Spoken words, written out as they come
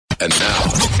And now,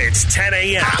 it's 10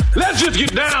 a.m. Let's just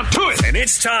get down to it. And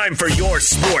it's time for your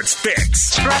sports fix.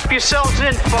 Strap yourselves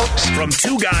in, folks. From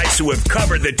two guys who have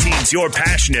covered the teams you're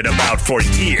passionate about for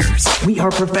years. We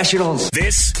are professionals.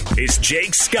 This is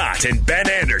Jake Scott and Ben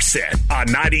Anderson on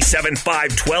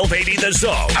 97.5 1280 The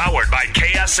Zone. Powered by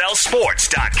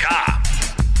KSLSports.com.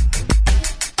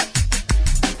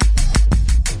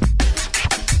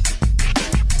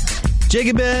 Jake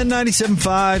and Ben,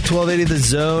 97.5, 1280 The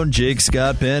Zone. Jake,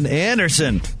 Scott, Ben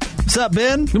Anderson. What's up,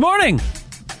 Ben? Good morning.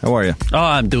 How are you? Oh,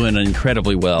 I'm doing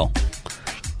incredibly well.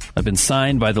 I've been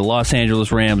signed by the Los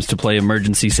Angeles Rams to play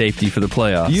emergency safety for the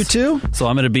playoffs. You too? So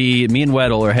I'm going to be, me and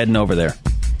Weddle are heading over there.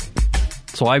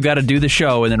 So I've got to do the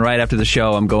show, and then right after the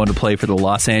show, I'm going to play for the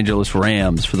Los Angeles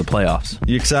Rams for the playoffs.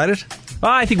 You excited?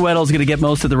 I think Weddle's going to get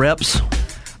most of the reps.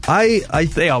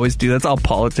 They always do. That's all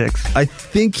politics. I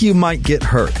think you might get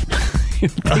hurt.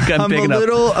 I'm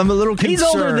a little concerned. He's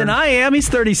older than I am. He's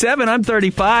 37. I'm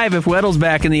 35. If Weddle's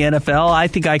back in the NFL, I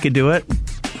think I could do it.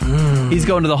 He's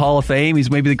going to the Hall of Fame.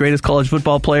 He's maybe the greatest college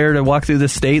football player to walk through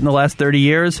this state in the last 30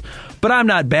 years. But I'm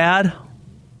not bad.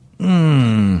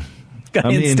 Got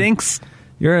instincts.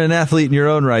 You're an athlete in your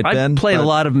own right, Ben. I played a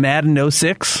lot of Madden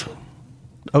 06,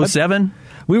 07.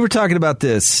 We were talking about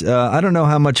this. I don't know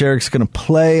how much Eric's going to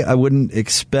play. I wouldn't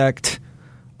expect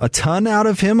a ton out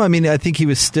of him. I mean, I think he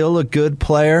was still a good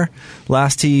player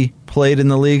last he played in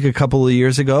the league a couple of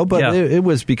years ago, but it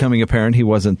was becoming apparent he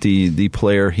wasn't the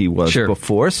player he was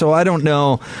before. So I don't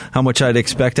know how much I'd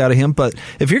expect out of him. But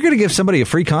if you're going to give somebody a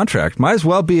free contract, might as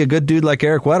well be a good dude like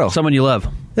Eric Weddle. Someone you love.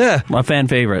 Yeah. A fan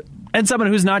favorite. And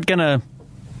someone who's not going to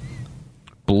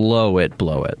blow it.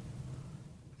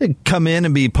 They'd come in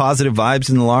and be positive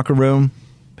vibes in the locker room,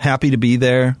 happy to be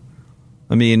there.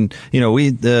 I mean,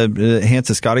 Hans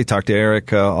and Scotty talked to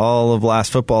Eric all of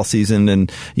last football season, and,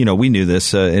 we knew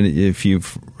this. And if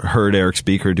you've heard Eric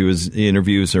speak or do his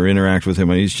interviews or interact with him,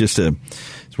 he's just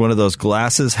he's one of those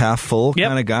glasses half full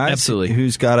kind of guys. Absolutely.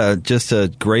 Who's got just a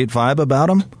great vibe about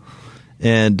him.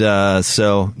 And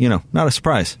so, not a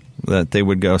surprise that they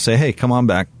would go say, hey, come on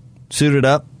back, suit it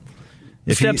up.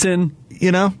 Steps in.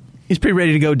 He's pretty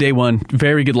ready to go day one.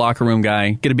 Very good locker room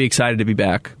guy. Going to be excited to be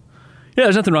back. Yeah,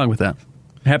 there's nothing wrong with that.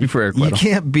 Happy for Eric Weddle. You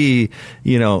can't be,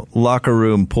 locker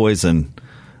room poison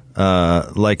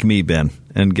like me, Ben,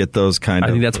 and get those kind of...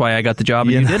 I think that's why I got the job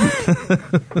and you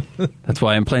didn't. That's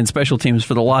why I'm playing special teams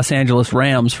for the Los Angeles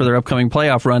Rams for their upcoming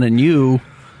playoff run, and you,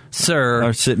 sir,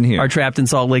 are sitting here. Are trapped in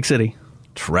Salt Lake City.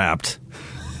 Trapped.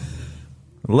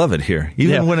 I love it here.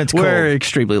 Even when it's cold. We're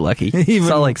extremely lucky.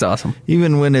 Salt Lake's awesome.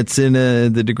 Even when it's in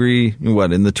the degree, in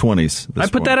the 20s. I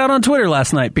put that out on Twitter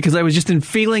last night because I was just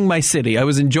feeling my city. I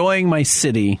was enjoying my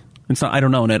city. I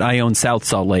don't own it. I own South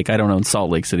Salt Lake. I don't own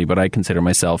Salt Lake City, but I consider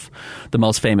myself the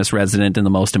most famous resident and the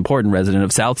most important resident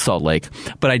of South Salt Lake.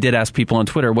 But I did ask people on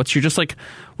Twitter, what's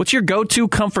your go-to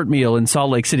comfort meal in Salt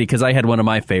Lake City? Because I had one of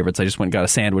my favorites. I just went and got a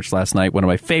sandwich last night, one of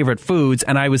my favorite foods.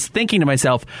 And I was thinking to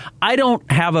myself, I don't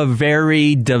have a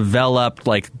very developed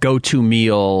go-to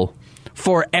meal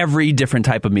for every different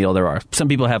type of meal there are. Some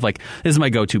people have this is my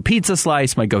go-to pizza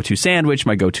slice, my go-to sandwich,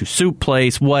 my go-to soup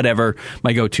place, whatever,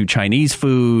 my go-to Chinese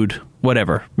food,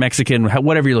 whatever, Mexican,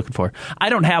 whatever you're looking for. I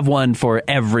don't have one for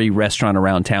every restaurant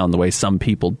around town the way some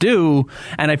people do.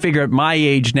 And I figure at my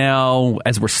age now,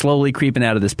 as we're slowly creeping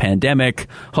out of this pandemic,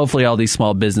 hopefully all these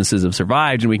small businesses have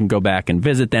survived and we can go back and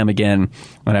visit them again.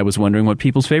 And I was wondering what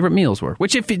people's favorite meals were,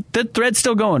 which the thread's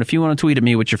still going. If you want to tweet at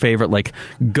me what your favorite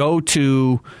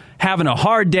go-to having a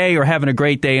hard day or having a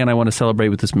great day and I want to celebrate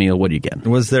with this meal, what do you get?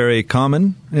 Was there a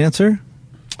common answer?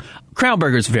 Crown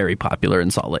Burger is very popular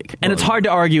in Salt Lake. And it's hard to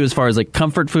argue as far as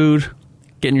comfort food.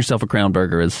 Getting yourself a Crown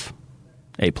Burger is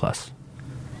A+.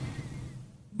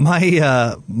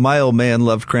 My old man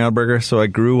loved Crown Burger, so I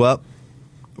grew up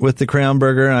with the Crown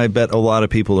Burger, and I bet a lot of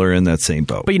people are in that same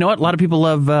boat. But you know what? A lot of people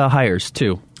love Hires,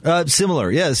 too.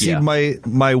 Similar, yeah. See, my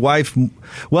wife,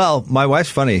 my wife's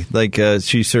funny.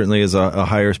 She certainly is a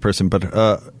Hires person,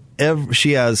 but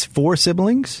she has 4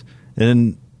 siblings,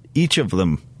 and each of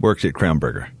them worked at Crown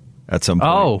Burger at some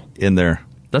point in their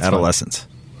adolescence. Fun.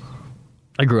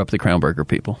 I grew up the Crown Burger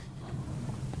people.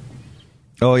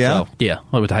 Oh, yeah? So, yeah.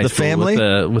 I went to high school family?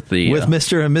 With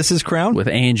Mr. and Mrs. Crown? With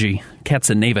Angie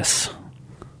Katzennavis.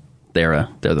 They're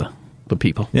the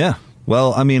people. Yeah.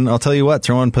 Well, I mean, I'll tell you what,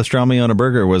 throwing pastrami on a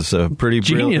burger was a pretty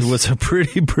brilliant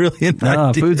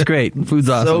idea. Food's great. Food's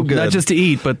awesome. So good. Not just to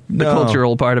eat, but the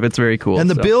cultural part of it's very cool. And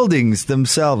the buildings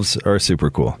themselves are super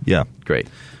cool. Yeah. Great.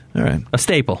 All right. A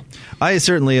staple. I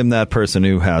certainly am that person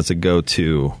who has a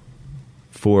go-to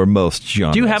for most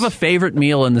genres. Do you have a favorite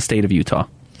meal in the state of Utah?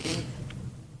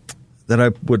 that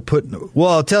I would put. Well,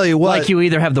 I'll tell you what. Like you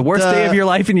either have the worst day of your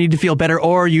life and you need to feel better,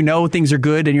 or you know things are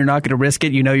good and you're not going to risk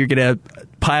it. You know you're going to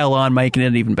pile on, making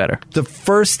it even better. The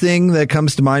first thing that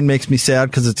comes to mind makes me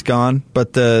sad because it's gone,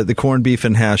 but the corned beef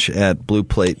and hash at Blue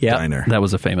Plate Diner. That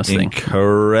was a famous thing.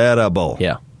 Incredible.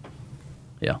 Yeah.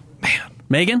 Man.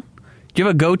 Megan, do you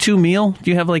have a go-to meal? Do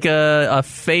you have like a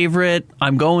favorite?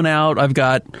 I'm going out. I've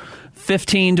got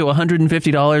 $15 to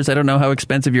 $150. I don't know how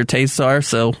expensive your tastes are,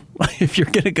 so if you're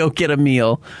going to go get a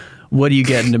meal, what are you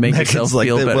getting to make yourself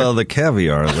feel better? Well, the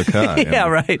caviar, yeah,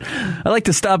 right. I like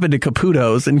to stop into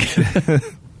Caputo's and get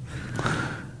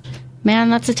Man,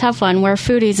 that's a tough one. We're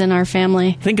foodies in our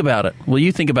family. Think about it. Well,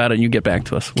 you think about it and you get back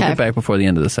to us. We'll get back before the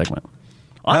end of the segment.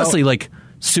 Honestly, like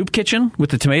Soup Kitchen with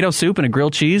the tomato soup and a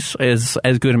grilled cheese is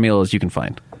as good a meal as you can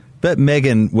find. Bet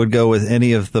Megan would go with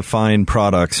any of the fine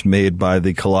products made by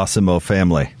the Colosimo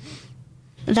family.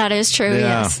 That is true,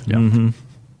 yes. Yeah. Mm-hmm.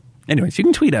 Anyways, you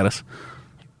can tweet at us.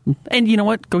 And you know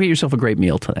what? Go get yourself a great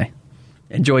meal today.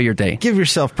 Enjoy your day. Give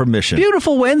yourself permission.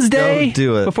 Beautiful Wednesday. Go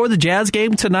do it. Before the Jazz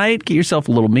game tonight, get yourself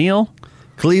a little meal.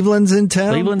 Cleveland's in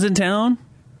town.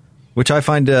 Which I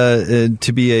find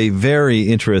to be a very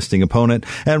interesting opponent.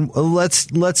 And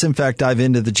let's in fact dive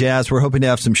into the Jazz. We're hoping to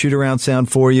have some shoot-around sound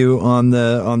for you on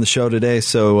the show today.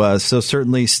 So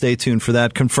certainly stay tuned for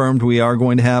that. Confirmed we are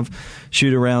going to have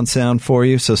shoot-around sound for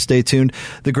you. So stay tuned.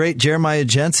 The great Jeremiah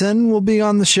Jensen will be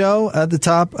on the show at the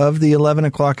top of the 11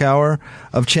 o'clock hour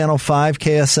of Channel 5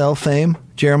 KSL fame.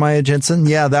 Jeremiah Jensen.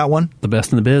 Yeah, that one. The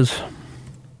best in the biz.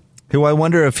 Who I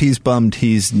wonder if he's bummed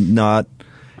he's not.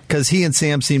 Because he and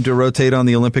Sam seem to rotate on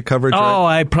the Olympic coverage. Oh,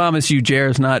 right? I promise you,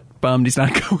 Jer's not bummed. He's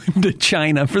not going to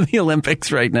China for the Olympics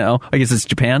right now. I guess it's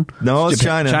Japan? No, it's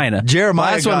China.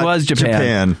 Jeremiah Last one was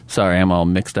Japan. Sorry, I'm all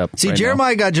mixed up. See,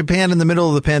 Jeremiah got Japan in the middle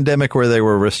of the pandemic where they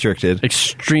were restricted.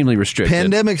 Extremely restricted.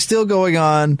 Pandemic still going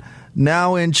on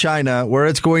now in China where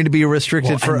it's going to be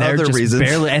restricted for other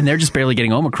reasons. And they're just barely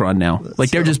getting Omicron now.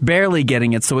 They're just barely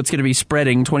getting it, so it's going to be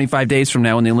spreading 25 days from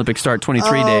now when the Olympics start,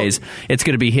 23 days. It's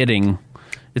going to be hitting...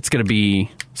 It's going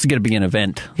to be an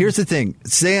event. Here's the thing.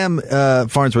 Sam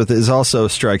Farnsworth also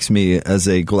strikes me as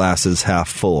a glasses half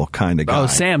full kind of guy. Oh,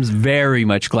 Sam's very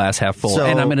much glass half full.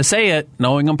 And I'm going to say it,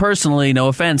 knowing him personally, no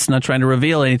offense, not trying to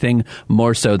reveal anything,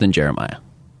 more so than Jeremiah.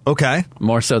 Okay.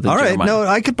 More so than Jeremiah. All right. No,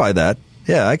 I could buy that.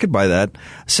 Yeah, I could buy that.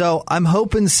 So I'm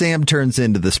hoping Sam turns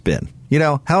into the spin. You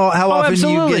know, how often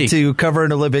absolutely. you get to cover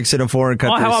an Olympics in a foreign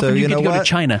country. How often so you get to go to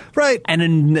China. Right. And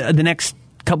in the next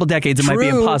couple decades, it might be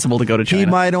impossible to go to China. He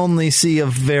might only see a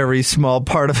very small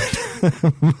part of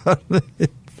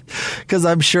it because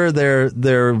I'm sure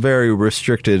they're very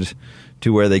restricted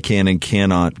to where they can and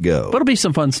cannot go. But it'll be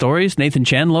some fun stories. Nathan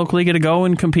Chen locally going to go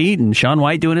and compete, and Shaun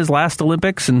White doing his last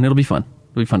Olympics, and it'll be fun.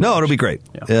 It'll be fun. No, it'll be great,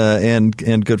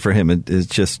 and good for him. It's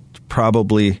just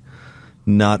probably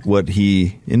not what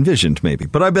he envisioned, maybe.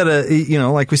 But I bet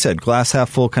like we said, glass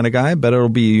half full kind of guy. I bet it'll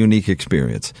be a unique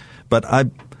experience. But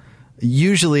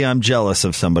Usually I'm jealous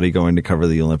of somebody going to cover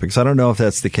the Olympics. I don't know if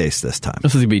that's the case this time.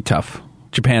 This is going to be tough.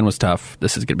 Japan was tough.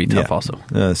 This is going to be tough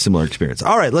also. Similar experience.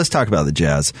 All right, let's talk about the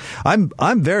Jazz.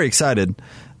 I'm very excited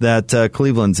that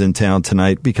Cleveland's in town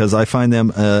tonight because I find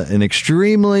them an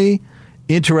extremely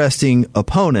interesting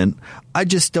opponent. I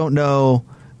just don't know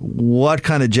what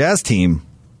kind of Jazz team,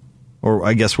 or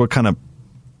I guess what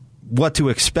to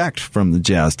expect from the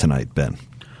Jazz tonight, Ben.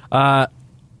 Well,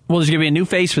 there's going to be a new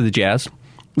face for the Jazz.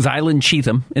 Zylan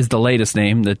Cheatham is the latest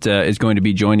name that is going to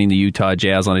be joining the Utah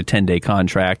Jazz on a 10-day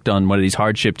contract on one of these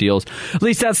hardship deals. At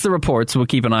least that's the report, so we'll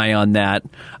keep an eye on that.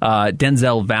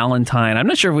 Denzel Valentine, I'm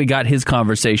not sure if we got his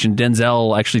conversation.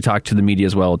 Denzel actually talked to the media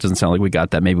as well. It doesn't sound like we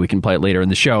got that. Maybe we can play it later in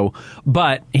the show.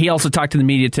 But he also talked to the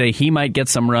media today. He might get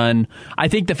some run. I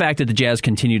think the fact that the Jazz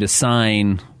continue to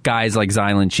sign guys like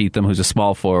Zylan Cheatham, who's a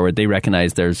small forward, they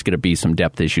recognize there's going to be some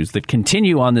depth issues that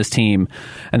continue on this team,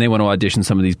 and they want to audition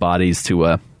some of these bodies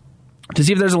to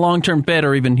see if there's a long-term fit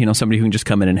or even somebody who can just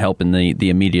come in and help in the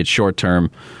immediate short term.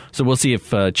 So we'll see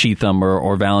if Cheatham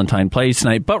or Valentine plays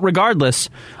tonight. But regardless,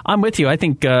 I'm with you. I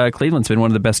think Cleveland's been one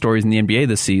of the best stories in the NBA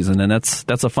this season, and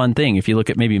that's a fun thing. If you look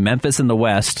at maybe Memphis in the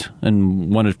West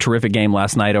and won a terrific game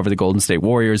last night over the Golden State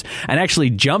Warriors and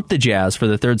actually jumped the Jazz for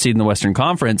the third seed in the Western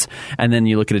Conference, and then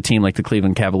you look at a team like the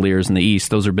Cleveland Cavaliers in the East,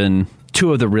 those have been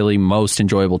two of the really most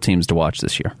enjoyable teams to watch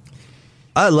this year.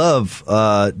 I love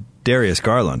Darius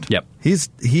Garland. Yep.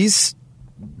 He's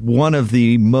one of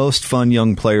the most fun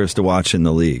young players to watch in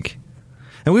the league.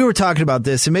 And we were talking about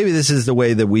this, and maybe this is the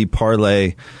way that we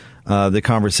parlay the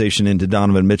conversation into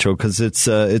Donovan Mitchell, because it's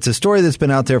a story that's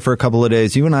been out there for a couple of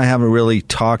days. You and I haven't really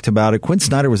talked about it. Quinn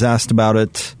Snyder was asked about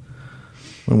it.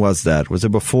 When was that? Was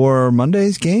it before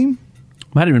Monday's game?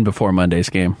 Might have been before Monday's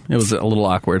game. It was a little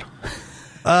awkward.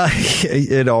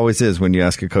 It always is when you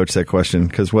ask a coach that question,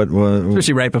 because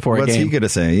especially right before a game. What's he going to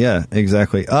say? Yeah,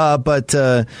 exactly.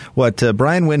 Brian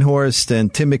Windhorst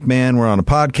and Tim McMahon were on a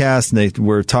podcast, and they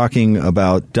were talking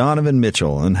about Donovan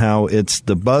Mitchell and how it's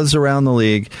the buzz around the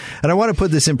league. And I want to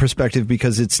put this in perspective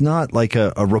because it's not like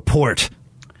a report.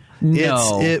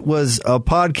 No. It was a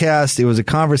podcast, it was a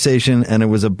conversation, and it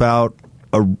was about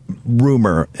a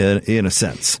rumor in a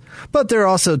sense. But there are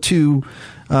also two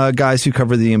guys who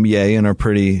cover the NBA and are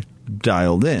pretty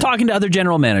dialed in. Talking to other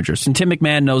general managers. And Tim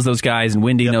McMahon knows those guys, and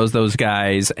Windy knows those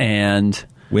guys, and...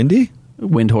 Windy?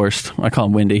 Windhorst. I call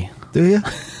him Windy. Do you?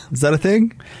 Is that a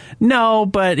thing? No,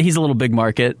 but he's a little big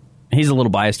market. He's a little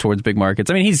biased towards big markets.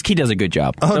 I mean, he does a good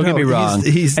job. Don't get me wrong.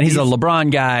 He's a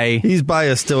LeBron guy. He's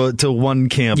biased to one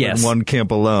camp and one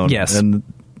camp alone. Yes.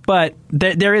 But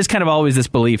there is kind of always this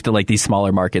belief that like these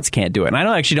smaller markets can't do it. And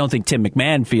I actually don't think Tim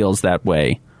McMahon feels that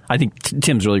way. I think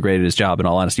Tim's really great at his job, in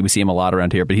all honesty. We see him a lot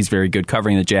around here, but he's very good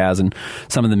covering the Jazz and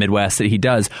some of the Midwest that he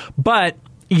does. But,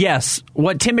 yes,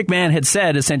 what Tim McMahon had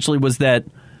said essentially was that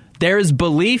there is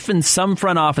belief in some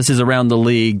front offices around the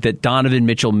league that Donovan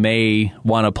Mitchell may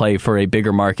want to play for a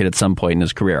bigger market at some point in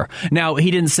his career. Now,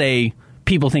 he didn't say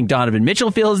people think Donovan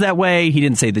Mitchell feels that way. He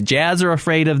didn't say the Jazz are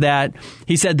afraid of that.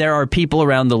 He said there are people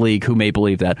around the league who may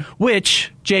believe that,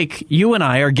 which, Jake, you and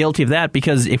I are guilty of that,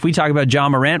 because if we talk about Ja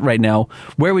Morant right now,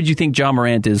 where would you think Ja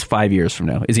Morant is 5 years from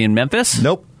now? Is he in Memphis?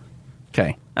 Nope.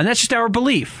 Okay. And that's just our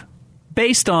belief,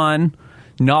 based on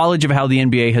knowledge of how the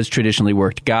NBA has traditionally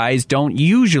worked. Guys don't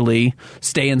usually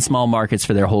stay in small markets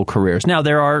for their whole careers. Now,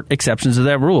 there are exceptions to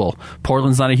that rule.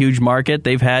 Portland's not a huge market.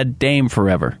 They've had Dame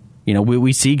forever. You know,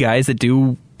 we see guys that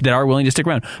are willing to stick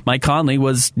around. Mike Conley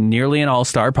was nearly an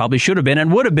all-star, probably should have been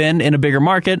and would have been in a bigger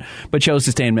market, but chose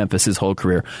to stay in Memphis his whole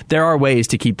career. There are ways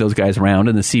to keep those guys around,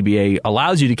 and the CBA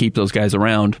allows you to keep those guys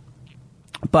around.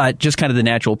 But just kind of the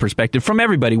natural perspective from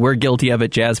everybody. We're guilty of it.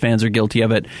 Jazz fans are guilty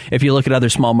of it. If you look at other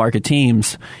small market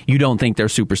teams, you don't think their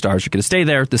superstars are going to stay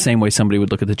there the same way somebody would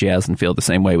look at the Jazz and feel the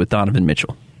same way with Donovan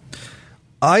Mitchell.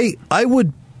 I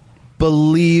would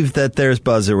believe that there's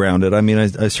buzz around it. I mean,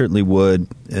 I certainly would,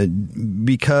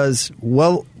 because,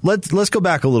 well, let's go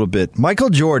back a little bit. Michael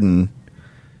Jordan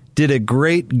did a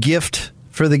great gift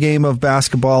for the game of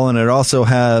basketball, and it also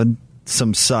had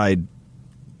some side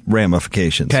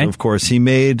ramifications. Okay. Of course, he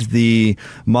made the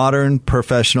modern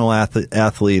professional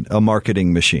athlete a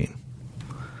marketing machine.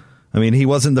 I mean, he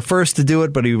wasn't the first to do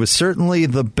it, but he was certainly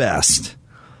the best.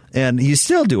 And he's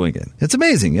still doing it. It's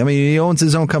amazing. I mean, he owns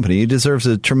his own company. He deserves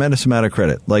a tremendous amount of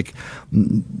credit. Like,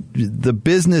 the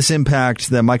business impact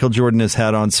that Michael Jordan has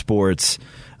had on sports,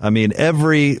 I mean,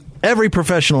 every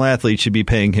professional athlete should be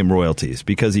paying him royalties,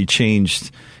 because he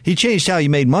changed how you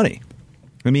made money.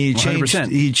 I mean,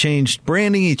 he changed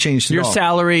branding. He changed it your all.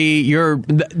 Salary.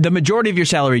 The majority of your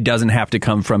salary doesn't have to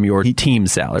come from your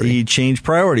team's salary. He changed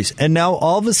priorities, and now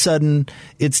all of a sudden,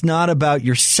 it's not about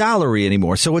your salary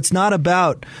anymore. So it's not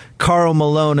about Karl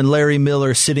Malone and Larry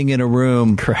Miller sitting in a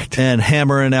room, correct, and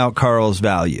hammering out Karl's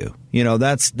value. You know,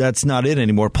 that's not it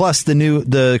anymore. Plus,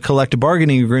 the collective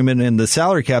bargaining agreement and the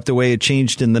salary cap, the way it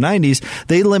changed in the 90s,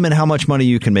 they limit how much money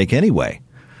you can make anyway.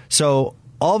 So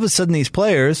all of a sudden, these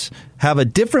players have a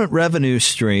different revenue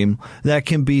stream that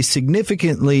can be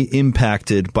significantly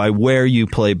impacted by where you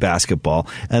play basketball,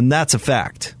 and that's a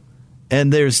fact.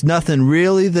 And there's nothing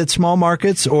really that small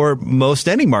markets or most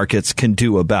any markets can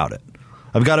do about it.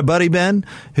 I've got a buddy, Ben,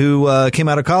 who came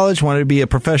out of college, wanted to be a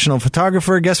professional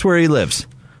photographer. Guess where he lives?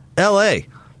 L.A.,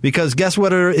 because guess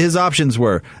what his options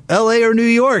were? L.A. or New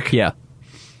York. Yeah.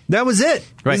 That was it.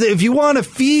 Right. If you want to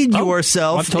feed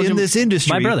yourself in this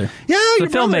industry. My brother. Yeah, the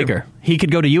filmmaker. He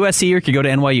could go to USC or he could go to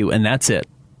NYU, and that's it.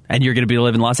 And you're going to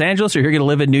live in Los Angeles or you're going to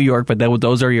live in New York, but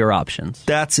those are your options.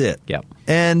 That's it. Yep.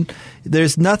 And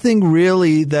there's nothing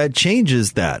really that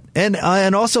changes that. And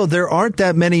also, there aren't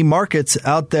that many markets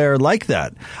out there like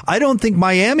that. I don't think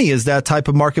Miami is that type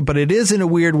of market, but it is in a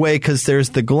weird way, because there's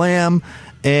the glam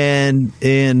and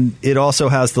it also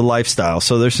has the lifestyle.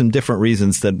 So there's some different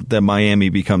reasons that Miami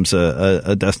becomes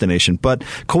a destination. But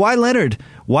Kawhi Leonard,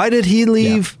 why did he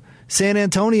leave San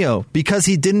Antonio? Because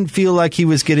he didn't feel like he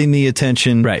was getting the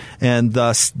attention, right, and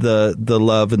thus the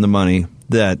love and the money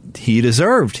that he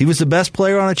deserved. He was the best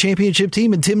player on a championship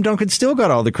team, and Tim Duncan still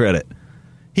got all the credit.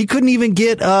 He couldn't even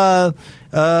get a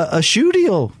shoe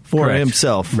deal for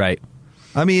himself. Right.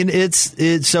 I mean,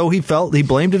 so he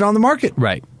blamed it on the market.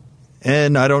 Right.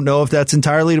 And I don't know if that's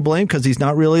entirely to blame, because he's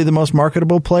not really the most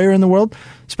marketable player in the world.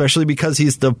 especially because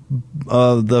he's the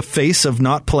face of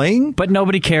not playing. But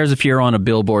nobody cares if you're on a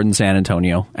billboard in San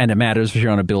Antonio, and it matters if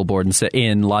you're on a billboard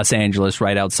in Los Angeles,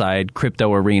 right outside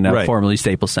Crypto Arena, formerly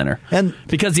Staples Center. And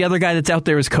because the other guy that's out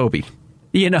there is Kobe.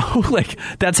 Like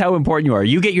that's how important you are.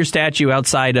 You get your statue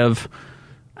outside of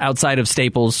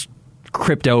Staples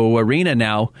Crypto Arena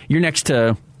now. You're next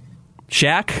to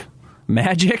Shaq,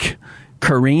 Magic,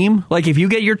 Kareem. Like if you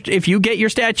get your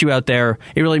statue out there,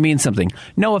 it really means something.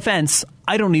 No offense,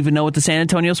 I don't even know what the San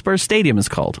Antonio Spurs Stadium is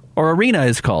called or arena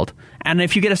is called. And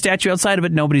if you get a statue outside of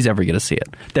it, nobody's ever going to see it.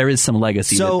 There is some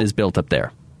legacy that is built up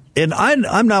there. And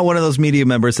I'm not one of those media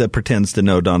members that pretends to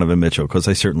know Donovan Mitchell, because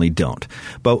I certainly don't.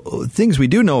 But things we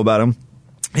do know about him,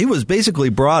 he was basically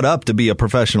brought up to be a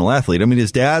professional athlete. I mean,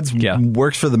 his dad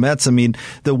works for the Mets. I mean,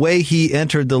 the way he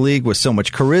entered the league with so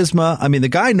much charisma. I mean, the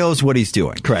guy knows what he's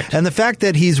doing. Correct. And the fact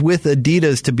that he's with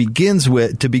Adidas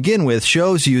to begin with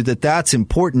shows you that that's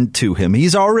important to him.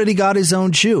 He's already got his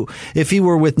own shoe. If he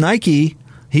were with Nike,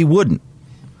 he wouldn't.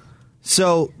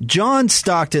 So John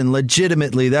Stockton,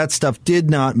 legitimately, that stuff did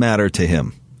not matter to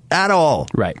him at all.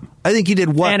 Right. I think he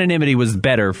did what? Anonymity was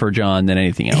better for John than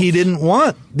anything else. He didn't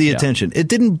want the attention. It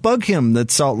didn't bug him that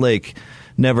Salt Lake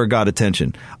never got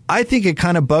attention. I think it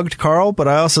kind of bugged Carl, but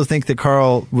I also think that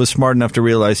Carl was smart enough to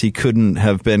realize he couldn't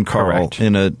have been Carl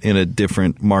in a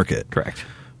different market. Correct.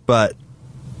 But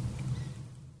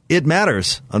it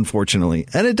matters, unfortunately.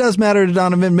 And it does matter to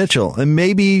Donovan Mitchell. And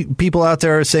maybe people out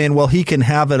there are saying, well, he can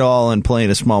have it all and play in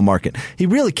a small market. He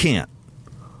really can't.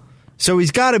 So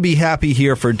he's got to be happy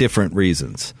here for different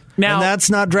reasons. Now, and that's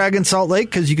not dragging Salt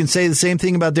Lake, because you can say the same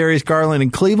thing about Darius Garland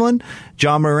in Cleveland,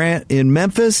 John Morant in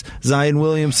Memphis, Zion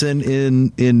Williamson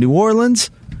in New Orleans.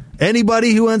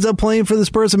 Anybody who ends up playing for the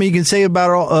Spurs, I mean, you can say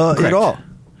about it all.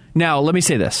 Now, let me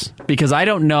say this, because I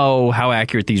don't know how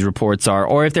accurate these reports are,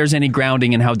 or if there's any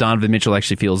grounding in how Donovan Mitchell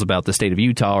actually feels about the state of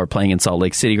Utah, or playing in Salt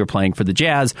Lake City, or playing for the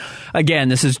Jazz. Again,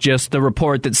 this is just the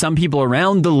report that some people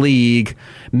around the league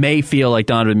may feel like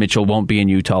Donovan Mitchell won't be in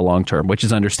Utah long term, which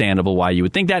is understandable why you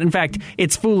would think that. In fact,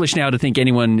 it's foolish now to think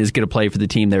anyone is going to play for the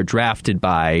team they're drafted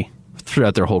by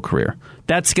throughout their whole career.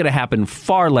 That's going to happen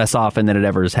far less often than it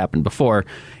ever has happened before,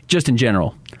 just in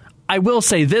general. I will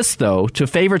say this, though, to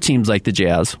favor teams like the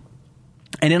Jazz,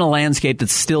 and in a landscape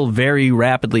that's still very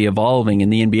rapidly evolving in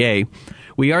the NBA,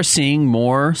 we are seeing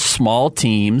more small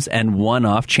teams and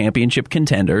one-off championship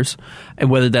contenders. And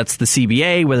whether that's the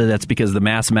CBA, whether that's because of the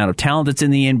mass amount of talent that's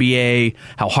in the NBA,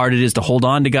 how hard it is to hold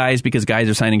on to guys because guys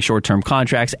are signing short-term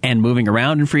contracts and moving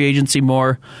around in free agency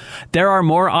more, there are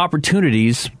more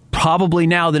opportunities, probably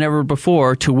now than ever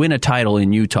before, to win a title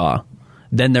in Utah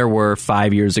than there were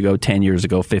 5 years ago, 10 years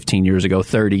ago, 15 years ago,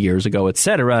 30 years ago,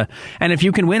 etc. And if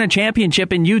you can win a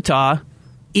championship in Utah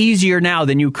easier now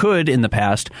than you could in the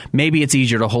past, maybe it's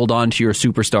easier to hold on to your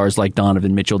superstars like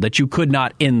Donovan Mitchell that you could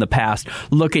not in the past.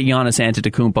 Look at Giannis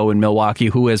Antetokounmpo in Milwaukee,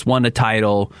 who has won a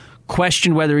title,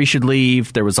 questioned whether he should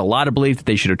leave. There was a lot of belief that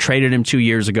they should have traded him 2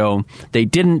 years ago. They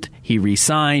didn't. He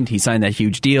re-signed. He signed that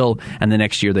huge deal, and the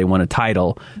next year they won a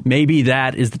title. Maybe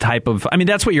that is the type of... I mean,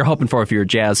 that's what you're hoping for if you're a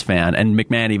Jazz fan, and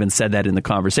McMahon even said that in the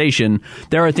conversation.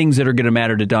 There are things that are going to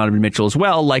matter to Donovan Mitchell as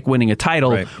well, like winning a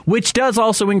title, which does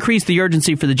also increase the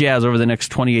urgency for the Jazz over the next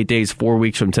 28 days, 4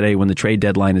 weeks from today when the trade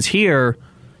deadline is here,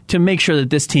 to make sure that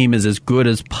this team is as good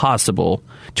as possible,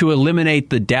 to eliminate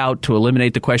the doubt, to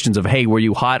eliminate the questions of, hey, were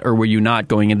you hot or were you not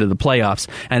going into the playoffs?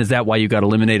 And is that why you got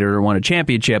eliminated or won a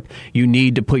championship? You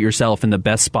need to put yourself in the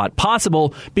best spot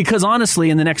possible, because honestly,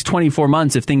 in the next 24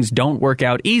 months, if things don't work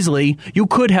out easily, you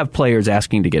could have players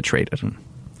asking to get traded.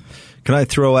 Can I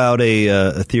throw out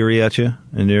a theory at you?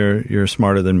 And you're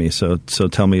smarter than me, so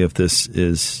tell me if this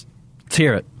is... Let's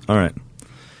hear it. All right.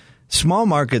 Small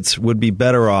markets would be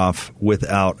better off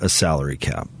without a salary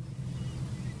cap.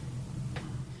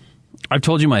 I've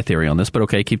told you my theory on this, but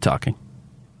okay, keep talking.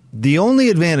 The only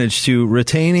advantage to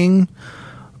retaining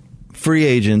free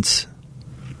agents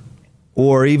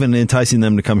or even enticing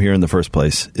them to come here in the first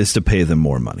place is to pay them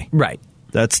more money. Right.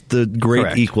 That's the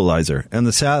great equalizer. And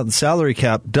the salary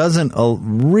cap doesn't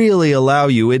really allow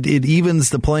you. It evens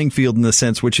the playing field in the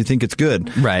sense which you think it's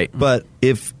good. Right. But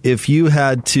if you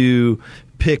had to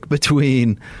pick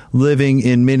between living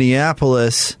in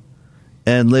Minneapolis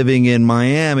and living in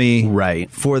Miami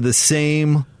for the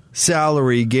same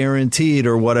salary guaranteed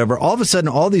or whatever, all of a sudden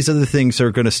all these other things are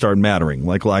going to start mattering,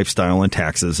 like lifestyle and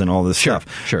taxes and all this stuff.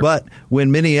 Sure. But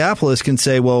when Minneapolis can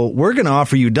say, well, we're going to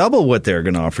offer you double what they're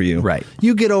going to offer you,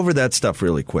 you get over that stuff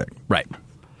really quick. Right.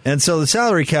 And so the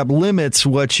salary cap limits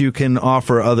what you can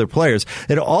offer other players.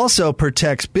 It also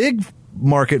protects big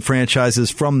market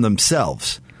franchises from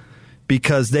themselves,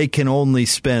 because they can only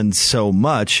spend so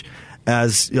much.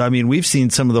 We've seen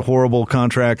some of the horrible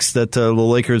contracts that the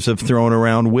Lakers have thrown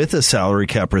around with a salary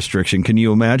cap restriction. Can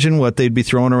you imagine what they'd be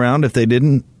throwing around if they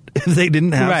didn't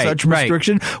have such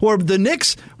restriction? Or the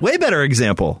Knicks, way better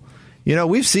example.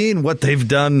 We've seen what they've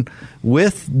done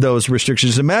with those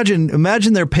restrictions.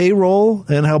 Imagine their payroll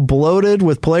and how bloated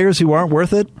with players who aren't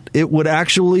worth it would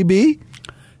actually be.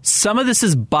 Some of this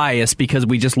is biased because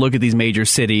we just look at these major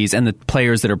cities and the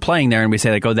players that are playing there and we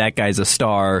say, like, oh, that guy's a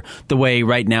star. The way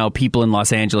right now people in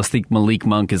Los Angeles think Malik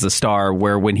Monk is a star,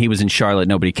 where when he was in Charlotte,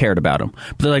 nobody cared about him.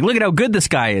 But they're like, look at how good this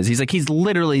guy is. He's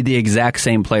literally the exact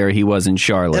same player he was in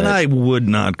Charlotte. And I would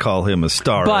not call him a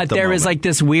star. But there is like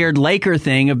this weird Laker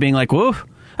thing of being like, whoa.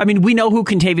 I mean, we know who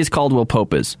Kentavious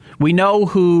Caldwell-Pope is. We know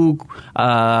who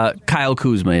Kyle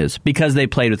Kuzma is because they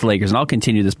played with the Lakers. And I'll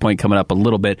continue this point coming up a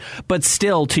little bit. But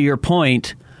still, to your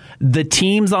point, the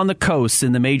teams on the coast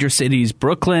in the major cities,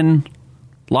 Brooklyn,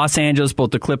 Los Angeles,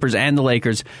 both the Clippers and the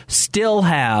Lakers, still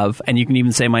have, and you can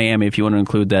even say Miami if you want to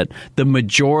include that, the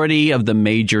majority of the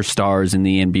major stars in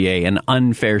the NBA, an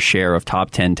unfair share of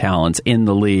top 10 talents in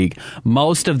the league.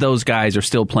 Most of those guys are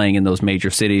still playing in those major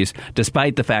cities,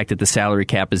 despite the fact that the salary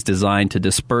cap is designed to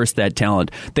disperse that talent.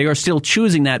 They are still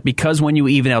choosing that because when you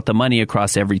even out the money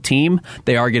across every team,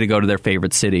 they are going to go to their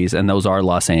favorite cities, and those are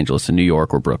Los Angeles and New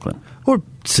York or Brooklyn. Or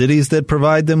cities that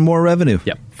provide them more revenue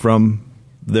from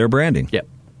their branding. Yep.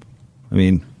 I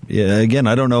mean, again,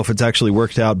 I don't know if it's actually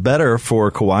worked out better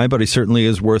for Kawhi, but he certainly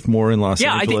is worth more in Los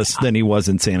Angeles than he was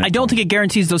in San Antonio. I don't think it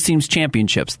guarantees those teams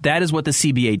championships. That is what the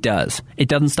CBA does. It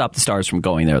doesn't stop the stars from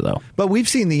going there, though. But we've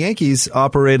seen the Yankees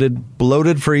operated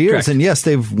bloated for years. Correct. And yes,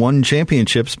 they've won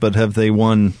championships, but have they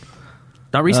won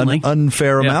not recently an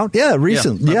unfair amount? Yeah,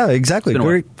 recently. Yeah, exactly.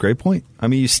 Great point. I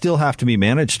mean, you still have to be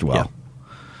managed well. Yeah.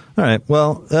 All right.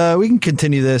 Well, we can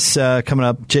continue this coming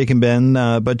up, Jake and Ben.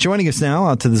 But joining us now,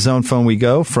 out to the Zone phone we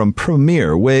go from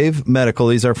Premier Wave Medical.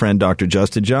 He's our friend, Dr.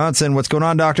 Justin Johnson. What's going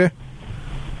on, doctor?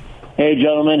 Hey,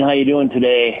 gentlemen. How you doing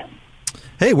today?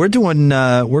 Hey, we're doing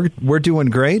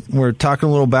great. We're talking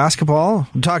a little basketball.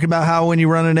 We're talking about how when you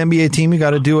run an NBA team, you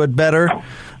got to do it better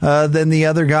than the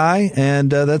other guy, and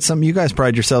that's something you guys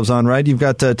pride yourselves on, right? You've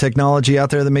got technology out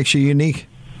there that makes you unique.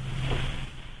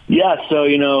 Yeah. So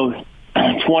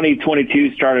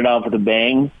 2022 started off with a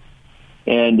bang,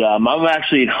 and I'm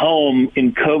actually at home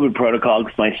in COVID protocol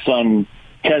because my son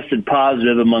tested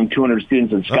positive among 200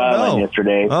 students in Skyline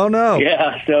yesterday. Oh, no.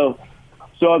 Yeah, so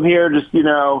I'm here just,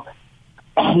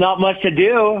 not much to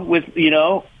do with,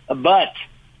 but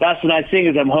that's the nice thing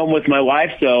is I'm home with my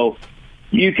wife, so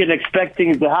you can expect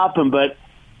things to happen, but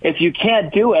if you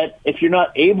can't do it, if you're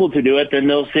not able to do it, then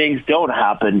those things don't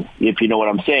happen, if you know what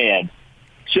I'm saying.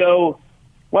 So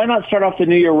why not start off the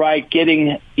new year right,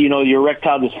 getting, your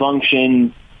erectile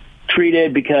dysfunction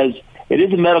treated, because it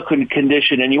is a medical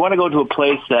condition and you want to go to a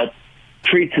place that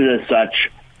treats it as such.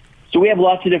 So we have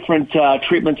lots of different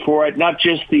treatments for it, not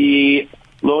just the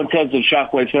low-intensive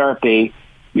shockwave therapy.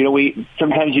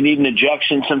 Sometimes you need an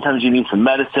injection, sometimes you need some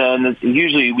medicine.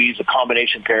 Usually we use a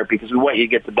combination therapy because we want you to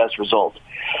get the best results.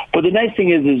 But the nice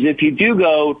thing is if you do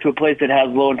go to a place that has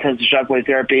low-intensive shockwave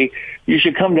therapy, you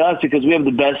should come to us because we have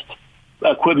the best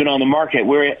equipment on the market.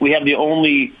 We have the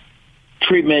only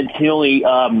treatment, the only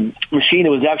machine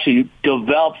that was actually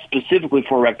developed specifically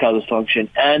for erectile dysfunction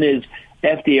and is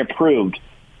FDA approved.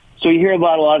 So you hear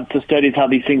about a lot of the studies how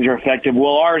these things are effective.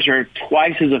 Well, ours are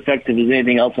twice as effective as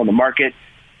anything else on the market,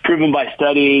 proven by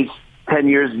studies, 10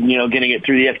 years, getting it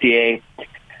through the FDA.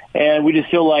 And we just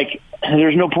feel like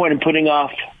there's no point in putting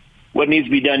off what needs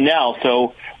to be done now.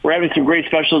 So we're having some great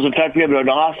specials. In fact, we have an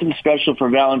awesome special for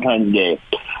Valentine's Day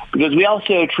because we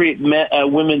also treat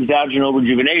women's vaginal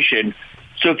rejuvenation.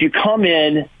 So if you come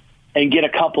in and get a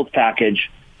couples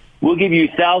package, we'll give you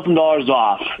 $1,000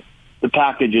 off the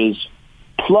packages.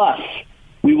 Plus,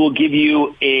 we will give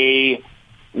you a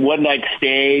one-night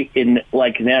stay in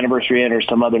like an Anniversary Inn or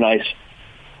some other nice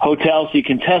hotel so you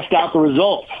can test out the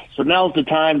results. So now's the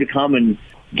time to come and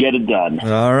get it done.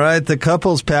 All right, the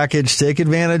couples package. Take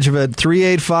advantage of it.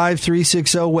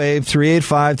 385-360-WAVE,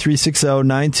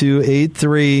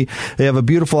 385-360-9283. They have a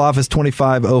beautiful office,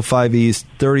 2505 East,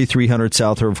 3300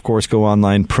 South, or, of course, go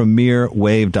online,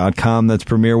 premierwave.com. That's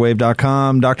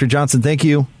premierwave.com. Dr. Johnson, thank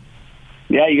you.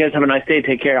 Yeah, you guys have a nice day.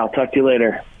 Take care. I'll talk to you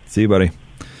later. See you, buddy.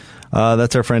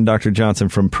 That's our friend Dr. Johnson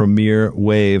from Premier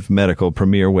Wave Medical,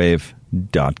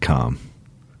 premierwave.com.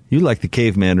 You like the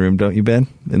caveman room, don't you, Ben?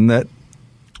 Isn't that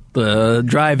the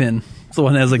drive-in? It's the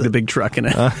one that has like the big truck in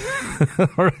it. All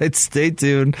right, stay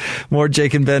tuned. More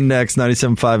Jake and Ben next,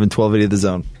 97.5 and 1280 The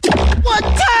Zone. What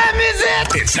time is it?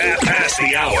 It's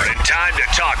 5:30 and time to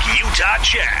talk Utah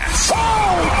Jazz.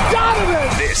 Oh,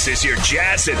 Donovan! This is your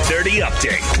Jazz at 30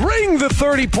 update. Ring the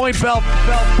 30-point bell.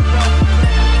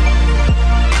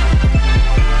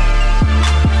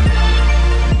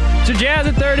 So Jazz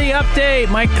at 30 update.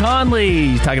 Mike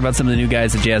Conley talking about some of the new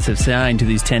guys the Jazz have signed to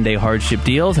these 10-day hardship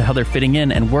deals and how they're fitting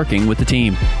in and working with the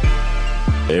team.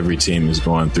 Every team is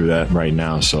going through that right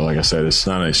now. So like I said, it's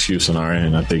not an excuse on our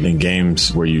end. I think in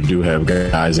games where you do have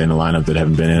guys in the lineup that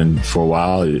haven't been in for a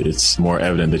while, it's more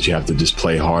evident that you have to just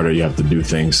play harder. You have to do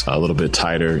things a little bit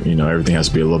tighter. Everything has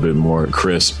to be a little bit more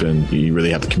crisp, and you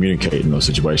really have to communicate in those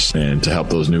situations. And to help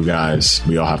those new guys,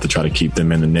 we all have to try to keep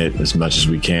them in the knit as much as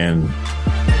we can.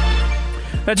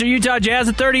 That's your Utah Jazz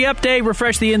at 30 update.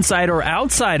 Refresh the inside or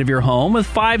outside of your home with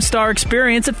 5-star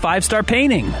experience at 5-Star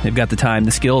Painting. They've got the time,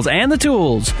 the skills, and the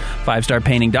tools.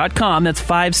 5starpainting.com. That's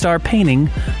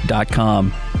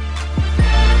 5starpainting.com.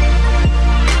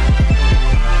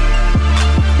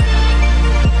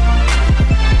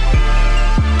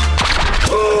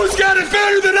 Who's got it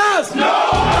better than us?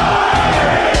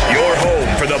 Your home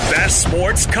for the best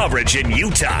sports coverage in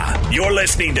Utah. You're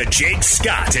listening to Jake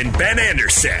Scott and Ben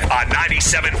Anderson on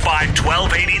 97.5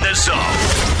 1280 The Zone.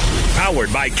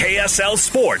 Powered by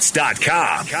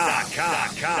KSLSports.com.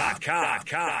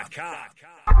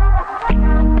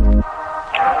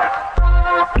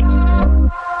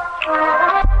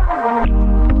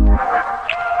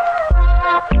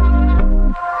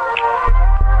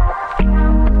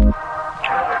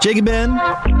 Jake and Ben,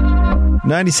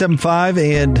 97.5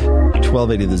 and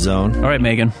 1280 The Zone. All right,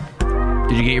 Megan.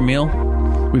 Did you get your meal?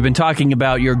 We've been talking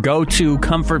about your go-to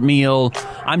comfort meal.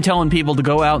 I'm telling people to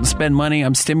go out and spend money.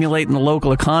 I'm stimulating the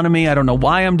local economy. I don't know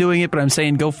why I'm doing it, but I'm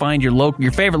saying go find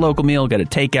your favorite local meal, get a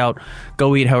takeout,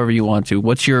 go eat however you want to.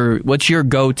 What's your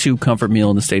go-to comfort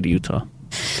meal in the state of Utah?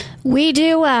 We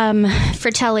do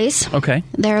Fratelli's. Okay.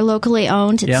 They're locally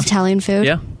owned. It's Italian food.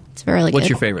 Yeah. It's really good. What's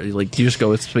your favorite? Do you just go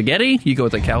with spaghetti? You go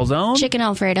with a calzone? Chicken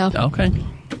Alfredo. Okay.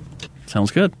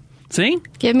 Sounds good. See?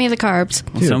 Give me the carbs.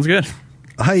 Well, sounds good.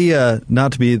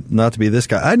 Not to be this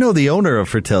guy. I know the owner of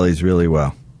Fratelli's really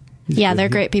well. Yeah, they're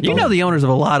great people. You know the owners of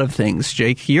a lot of things,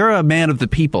 Jake. You're a man of the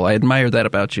people. I admire that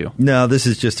about you. No, this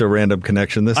is just a random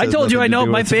connection. I told you I know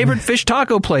my favorite fish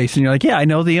taco place, and you're like, yeah, I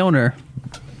know the owner.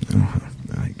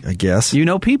 I guess. You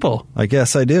know people. I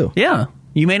guess I do. Yeah.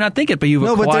 You may not think it, but you've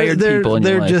acquired people in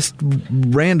your life. They're just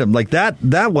random. Like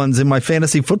that one's in my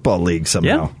fantasy football league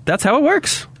somehow. Yeah, that's how it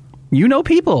works. You know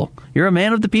people. You're a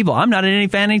man of the people. I'm not in any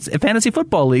fantasy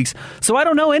football leagues, so I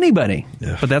don't know anybody.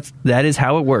 Yeah. But that is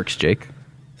how it works, Jake.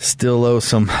 Still owe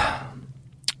some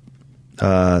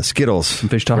Skittles, some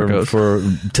fish tacos for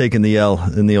taking the L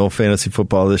in the old fantasy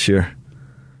football this year.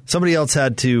 Somebody else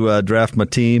had to draft my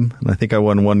team, and I think I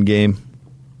won one game.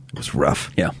 It was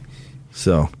rough. Yeah.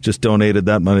 So just donated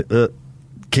that money,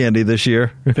 candy this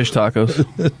year. Fish tacos.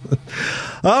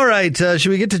 All right. Should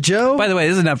we get to Joe? By the way,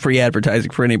 this is not free advertising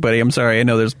for anybody. I'm sorry. I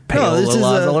know there's payola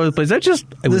laws all over the place. It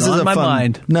was on my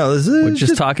mind. No, this is we're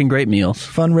just talking great meals.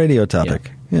 Fun radio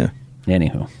topic. Yeah.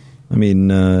 Anywho. I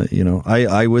mean,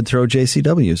 I would throw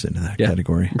JCWs into that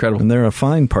category. Incredible. And they're a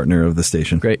fine partner of the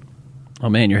station. Great. Oh,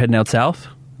 man, you're heading out south?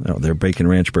 Oh, their bacon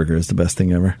ranch burger is the best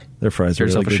thing ever. Their fries are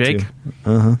really good, shake?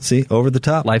 Too. See? Over the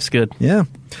top. Life's good. Yeah.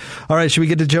 All right, should we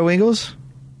get to Joe Ingles?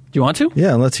 Do you want to?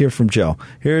 Yeah, let's hear from Joe.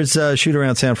 Here's Shoot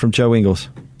Around Sound from Joe Ingles.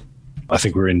 I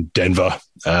think we're in Denver.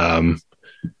 The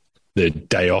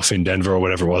day off in Denver or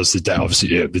whatever it was,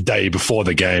 the day before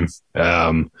the game.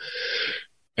 And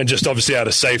just obviously out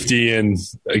of safety and,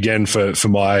 again, for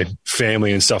my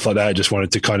family and stuff like that, I just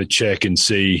wanted to kind of check and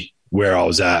see where I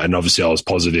was at. And obviously I was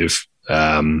positive.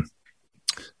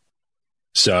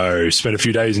 So spent a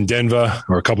few days in Denver,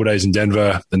 or a couple of days in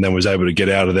Denver, and then was able to get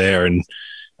out of there. And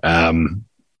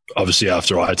obviously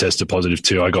after I tested positive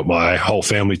too, I got my whole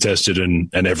family tested, and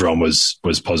everyone was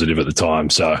positive at the time.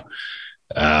 So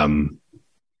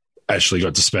actually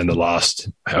got to spend the last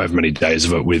however many days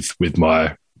of it with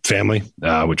my family,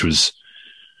 which was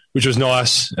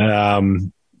nice.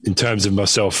 In terms of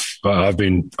myself, I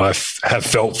have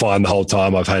felt fine the whole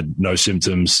time. I've had no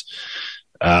symptoms.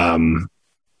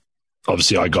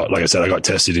 Obviously I got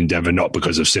tested in Denver, not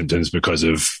because of symptoms, because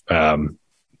of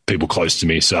people close to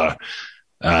me. So,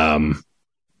 I'm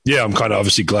kind of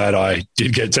obviously glad I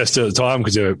did get tested at the time,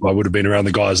 because I would have been around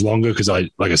the guys longer, because I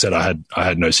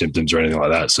had no symptoms or anything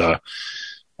like that. So,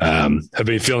 have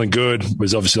been feeling good.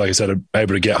 Was obviously, like I said,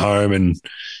 able to get home, and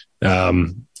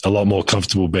a lot more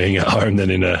comfortable being at home than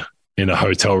in a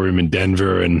hotel room in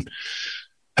Denver, and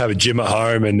have a gym at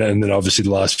home. And then obviously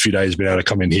the last few days been able to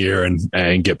come in here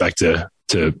and get back to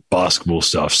basketball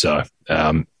stuff. So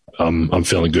I'm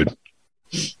feeling good.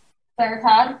 there,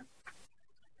 Todd?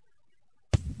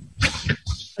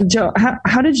 Joe,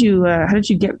 how did you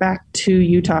get back to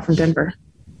Utah from Denver?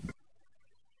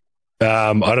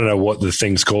 I don't know what the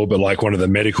thing's called, but like one of the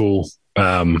medical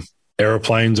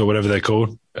aeroplanes or whatever they're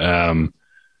called.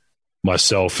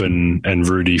 Myself and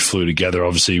Rudy flew together,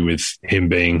 obviously with him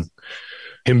being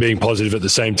positive at the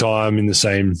same time in the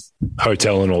same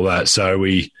hotel and all that. So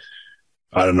I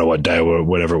don't know what day or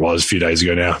whatever it was, a few days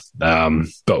ago now.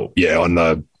 But yeah, I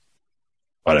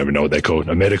don't even know what they're called,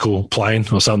 a medical plane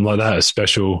or something like that, a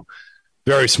special,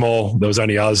 very small. There was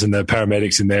only us and the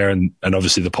paramedics in there and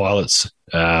obviously the pilots.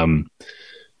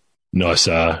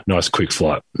 Nice quick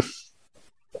flight.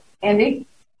 Andy?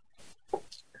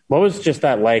 What was just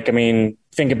that like? I mean,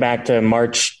 thinking back to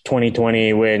March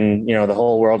 2020 when, the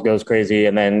whole world goes crazy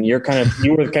and then you were kind of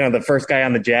the first guy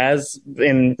on the Jazz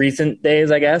in recent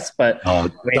days, I guess. But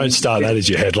don't start that as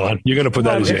your headline. You're going to put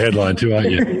that as your headline too,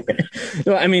 aren't you?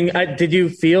 Well, I mean, did you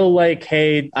feel like,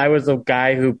 hey, I was the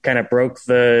guy who kind of broke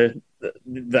the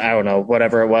I don't know,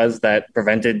 whatever it was that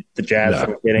prevented the Jazz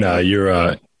from getting? No,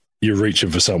 you're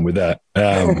reaching for something with that.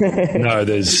 I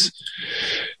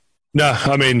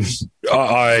mean,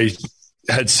 I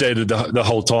had said it the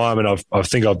whole time, and I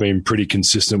think I've been pretty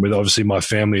consistent with. Obviously, my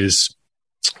family is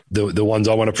the ones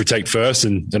I want to protect first,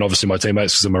 and obviously my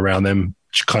teammates because I'm around them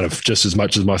kind of just as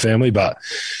much as my family. But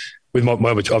with my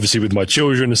obviously with my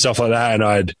children and stuff like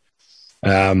that,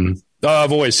 and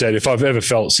I've always said if I've ever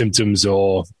felt symptoms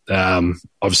or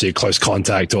obviously a close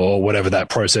contact or whatever that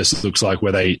process looks like,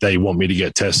 where they want me to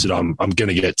get tested, I'm going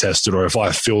to get tested, or if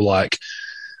I feel like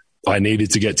I needed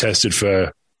to get tested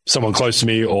for someone close to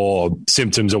me or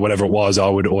symptoms or whatever it was, I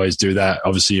would always do that,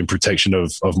 obviously in protection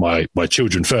of my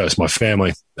children first, my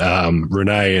family,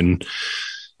 Renee and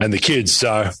the kids.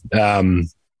 So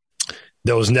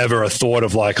there was never a thought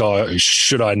of like, oh,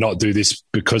 should I not do this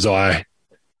because I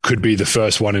could be the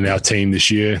first one in our team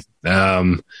this year?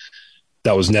 That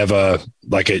was never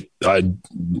like it.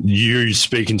 You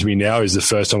speaking to me now is the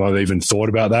first time I've even thought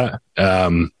about that.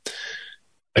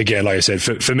 Again, like I said,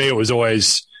 for me, it was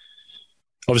always,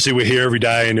 obviously we're here every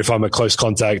day. And if I'm a close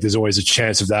contact, there's always a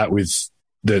chance of that with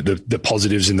the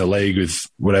positives in the league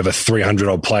with whatever 300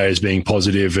 odd players being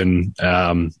positive and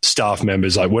staff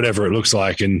members, like whatever it looks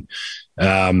like. And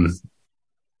I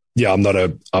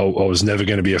was never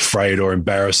going to be afraid or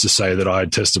embarrassed to say that I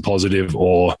had tested positive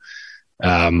or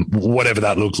whatever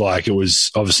that looked like. It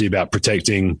was obviously about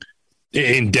protecting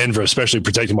in Denver, especially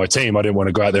protecting my team. I didn't want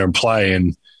to go out there and play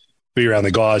and be around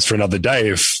the guys for another day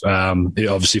if I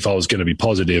was going to be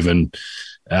positive. And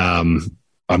I'm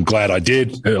glad I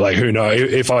did. Like, who knows?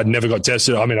 If I'd never got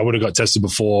tested, I mean, I would have got tested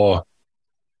before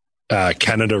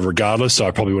Canada regardless, so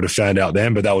I probably would have found out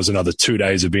then, but that was another 2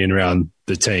 days of being around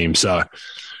the team. So,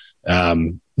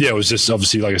 it was just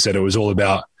obviously, like I said, it was all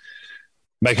about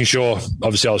making sure,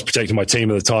 obviously I was protecting my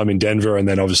team at the time in Denver and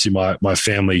then obviously my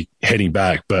family heading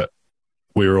back, but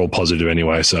we were all positive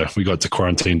anyway, so we got to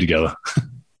quarantine together.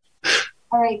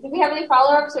 All right. Do we have any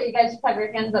follow-ups, or you guys just have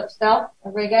your hands up still?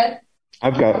 Everybody good?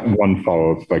 I've got one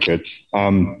follow-up, if I could.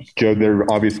 Joe, there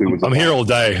obviously was... I'm here all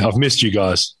day. I've missed you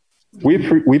guys.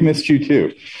 We've missed you,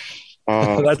 too.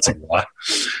 That's a lie.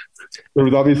 There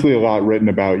was obviously a lot written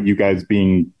about you guys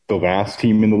being the last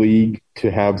team in the league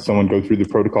to have someone go through the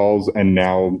protocols, and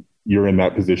now you're in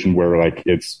that position where, like,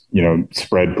 it's,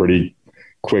 spread pretty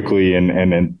quickly, and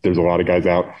then there's a lot of guys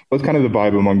out. What's kind of the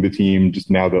vibe among the team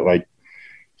just now that, like,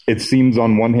 it seems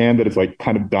on one hand that it's like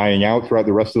kind of dying out throughout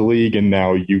the rest of the league, and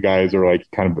now you guys are like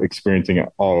kind of experiencing it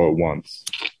all at once?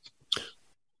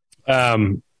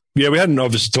 We hadn't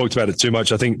obviously talked about it too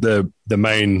much. I think the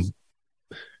main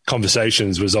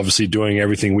conversations was obviously doing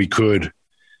everything we could.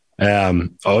 I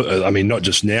mean, not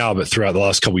just now, but throughout the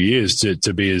last couple of years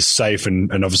to be as safe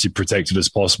and obviously protected as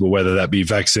possible, whether that be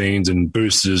vaccines and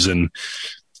boosters and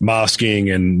masking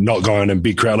and not going in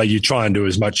big crowd. Like, you try and do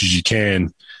as much as you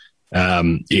can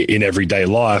in everyday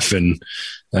life. And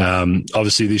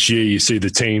obviously this year you see the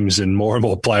teams and more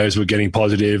players were getting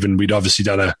positive, and we'd obviously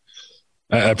done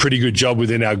a pretty good job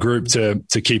within our group to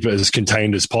keep it as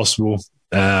contained as possible.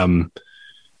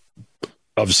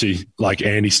 Obviously, like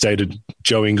Andy stated,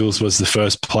 Joe Ingles was the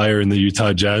first player in the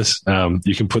Utah Jazz.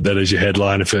 You can put that as your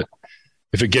headline if it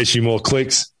gets you more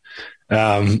clicks.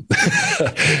 But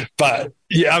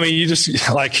yeah, I mean, you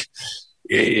just like,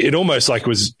 it almost like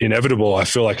was inevitable. I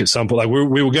feel like at some point, like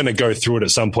we were going to go through it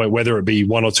at some point, whether it be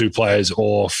 1 or 2 players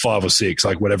or 5 or 6,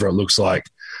 like whatever it looks like.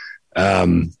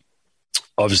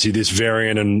 Obviously this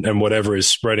variant and whatever is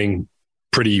spreading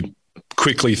pretty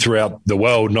quickly throughout the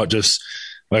world, not just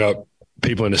like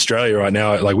people in Australia right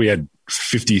now. Like, we had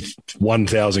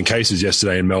 51,000 cases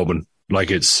yesterday in Melbourne.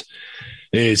 Like, it's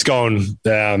it's gone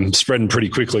spreading pretty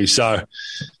quickly. So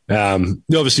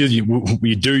obviously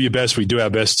we do your best. We do our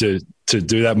best to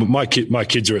do that. But my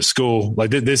kids are at school.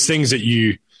 Like there's things that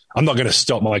I'm not going to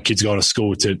stop my kids going to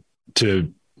school to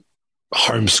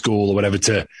homeschool or whatever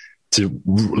to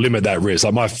limit that risk.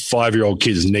 Like my 5-year-old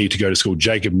kids need to go to school.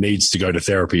 Jacob needs to go to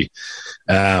therapy.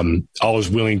 I was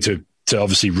willing to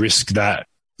obviously risk that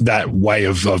way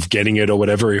of getting it or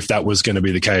whatever if that was going to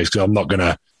be the case, because I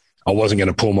wasn't going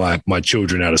to pull my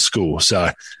children out of school.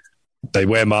 So they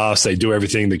wear masks, they do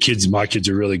everything. My kids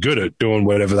are really good at doing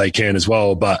whatever they can as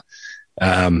well. But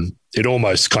it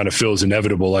almost kind of feels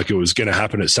inevitable, like it was going to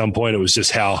happen at some point. It was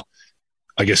just how,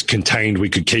 I guess, contained we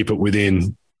could keep it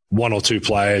within 1 or 2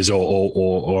 players,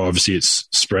 or obviously it's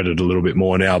spread it a little bit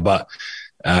more now. But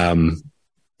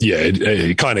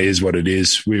it kind of is what it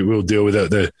is. We'll deal with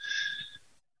it.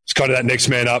 It's kind of that next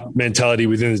man up mentality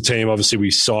within the team. Obviously,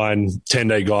 we sign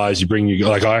 10-day guys. I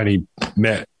only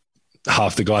met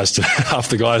half the guys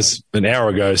an hour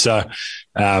ago. So,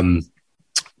 kind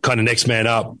of next man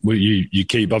up. You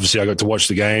keep. Obviously, I got to watch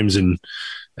the games, and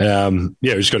we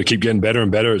just got to keep getting better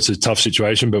and better. It's a tough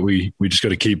situation, but we just got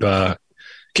to keep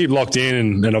locked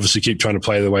in and obviously keep trying to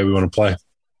play the way we want to play.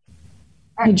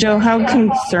 Hey, Joe, how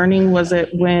concerning was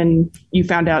it when you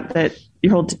found out that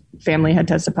your whole family had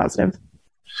tested positive?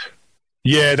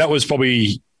 Yeah, that was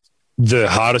probably the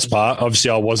hardest part.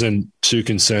 Obviously, I wasn't too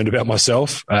concerned about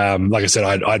myself. Like I said,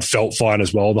 I'd felt fine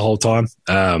as well the whole time.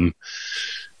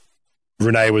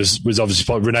 Renee was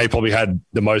obviously Renee probably had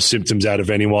the most symptoms out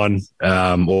of anyone,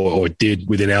 or did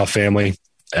within our family.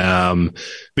 But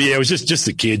yeah, it was just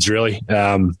the kids really,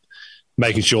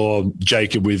 making sure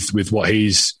Jacob with what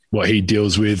he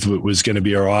deals with was going to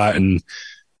be all right, and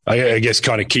I guess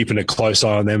kind of keeping a close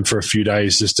eye on them for a few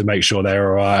days just to make sure they're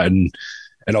all right. And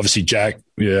obviously Jack,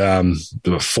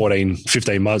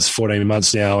 14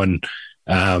 months now, and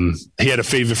he had a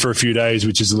fever for a few days,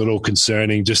 which is a little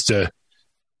concerning just to.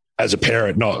 As a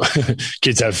parent, not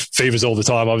kids have fevers all the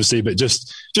time, obviously, but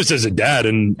just as a dad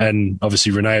and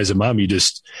obviously Renee as a mum,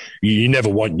 you never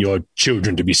want your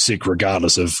children to be sick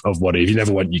regardless of what. You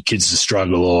never want your kids to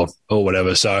struggle or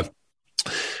whatever. So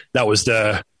that was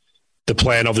the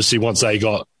plan. Obviously, once they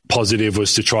got positive,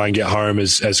 was to try and get home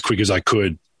as quick as I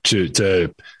could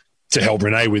to help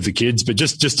Renee with the kids, but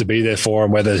just to be there for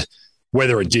them,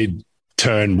 whether it did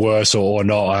turn worse or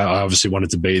not. I obviously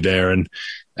wanted to be there, and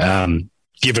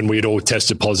given we had all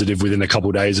tested positive within a couple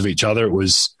of days of each other, it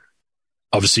was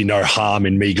obviously no harm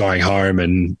in me going home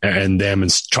and them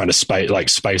and trying to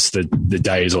space the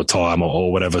days or time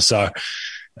or whatever. So,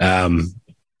 I mean,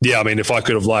 if I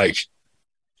could have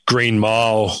Green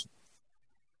Mile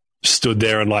stood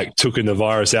there and taken the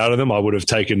virus out of them, I would have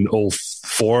taken all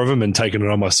 4 of them and taken it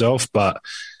on myself. But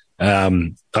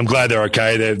I'm glad they're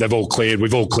okay. They've all cleared.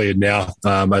 We've all cleared now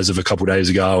as of a couple of days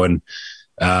ago, and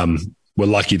we're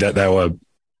lucky that they were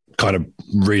kind of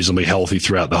reasonably healthy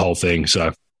throughout the whole thing.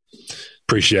 So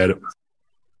appreciate it.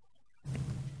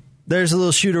 There's a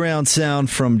little shoot-around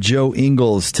sound from Joe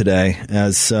Ingles today,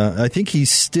 as I think he's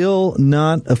still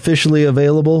not officially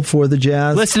available for the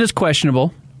Jazz. Listed as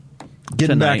questionable.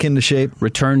 Getting back into shape.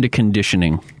 Return to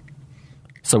conditioning.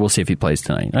 So we'll see if he plays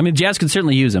tonight. I mean, Jazz could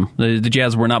certainly use him. The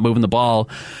Jazz were not moving the ball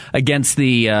against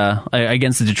the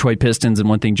Detroit Pistons, and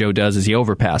one thing Joe does is he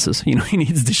overpasses. He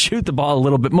needs to shoot the ball a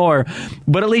little bit more,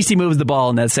 but at least he moves the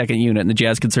ball in that second unit, and the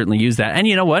Jazz could certainly use that. And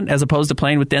you know what? As opposed to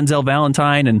playing with Denzel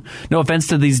Valentine, and no offense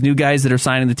to these new guys that are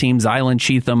signing the team, Zylan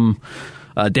Cheatham,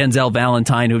 Denzel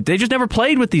Valentine, who they just never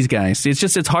played with these guys.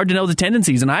 It's hard to know the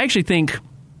tendencies, and I actually think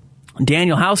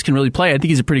Daniel House can really play. I think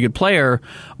he's a pretty good player,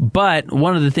 but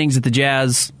one of the things that the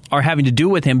Jazz are having to do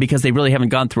with him, because they really haven't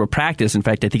gone through a practice. In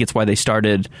fact, I think it's why they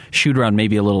started shoot-around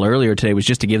maybe a little earlier today, was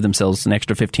just to give themselves an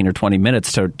extra 15 or 20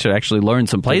 minutes to actually learn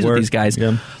some plays with these guys.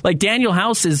 Yeah. Daniel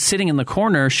House is sitting in the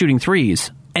corner shooting threes,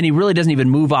 and he really doesn't even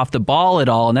move off the ball at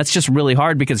all, and that's just really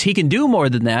hard because he can do more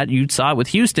than that. You saw it with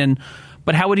Houston.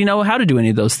 But how would he know how to do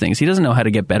any of those things? He doesn't know how to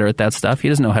get better at that stuff. He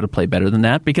doesn't know how to play better than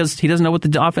that because he doesn't know what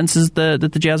the offense is that the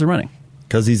Jazz are running.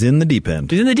 Because he's in the deep end.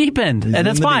 He's in the deep end, and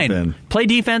that's fine. Play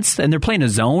defense, and they're playing a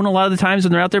zone a lot of the times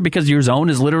when they're out there, because your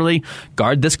zone is literally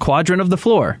guard this quadrant of the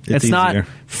floor. It's not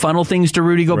funnel things to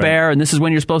Rudy Gobert, and this is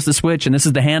when you're supposed to switch, and this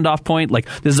is the handoff point.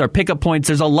 This is our pickup points.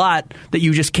 There's a lot that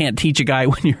you just can't teach a guy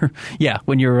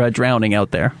when you're drowning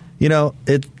out there.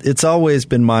 It's always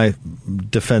been my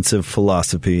defensive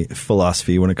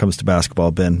philosophy when it comes to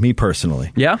basketball, Ben, me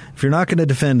personally. Yeah? If you're not going to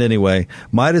defend anyway,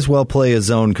 might as well play a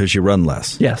zone because you run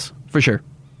less. Yes, for sure.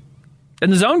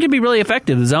 And the zone can be really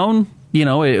effective. The zone,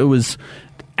 it was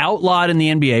outlawed in the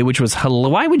NBA, which was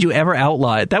why would you ever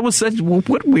outlaw it? That was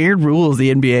what weird rules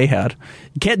the NBA had.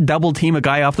 You can't double team a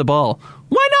guy off the ball.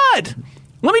 Why not?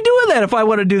 Let me do that if I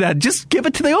want to do that. Just give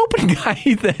it to the open guy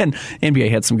then.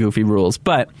 NBA had some goofy rules.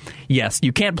 But, yes,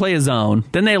 you can't play a zone.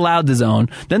 Then they allowed the zone.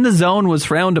 Then the zone was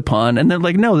frowned upon. And they're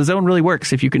like, no, the zone really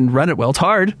works if you can run it well. It's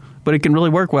hard, but it can really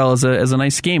work well as a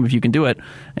nice scheme if you can do it.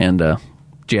 And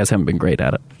Jazz haven't been great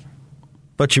at it.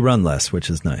 But you run less, which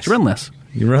is nice. You run less.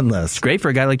 It's great for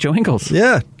a guy like Joe Ingles.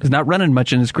 Yeah. He's not running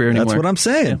much in his career anymore. That's what I'm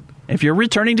saying. Yeah. If you're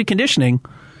returning to conditioning,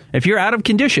 if you're out of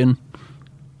condition,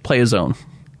 play a zone.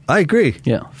 I agree.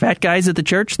 Yeah, fat guys at the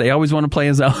church, they always want to play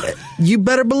a zone. You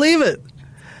better believe it.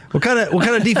 What kind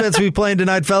of defense are we playing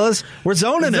tonight, fellas? We're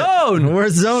zoning it. We're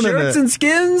zoning Shirts it. and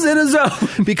skins in a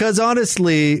zone. Because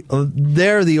honestly,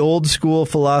 they're the old school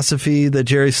philosophy that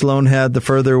Jerry Sloan had. The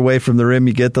further away from the rim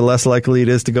you get, the less likely it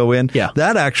is to go in. Yeah.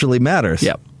 That actually matters.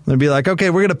 Yep. They'd be like,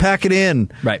 okay, we're going to pack it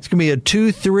in. Right. It's going to be a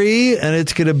 2-3, and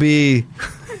it's going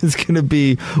to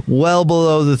be well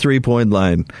below the 3-point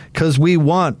line because we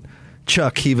want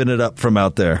Chuck heaving it up from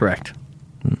out there. Correct.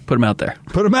 Put him out there.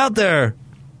 Put him out there.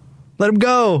 Let him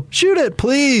go. Shoot it,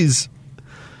 please.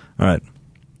 All right.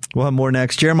 We'll have more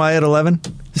next. Jeremiah at 11.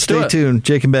 Stay tuned.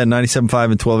 Jake and Ben, 97.5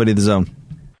 and 1280 The Zone.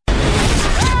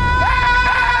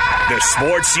 The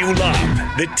sports you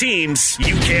love. The teams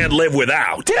you can't live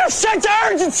without. Get a sense of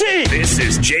urgency. This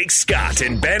is Jake Scott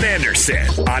and Ben Anderson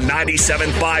on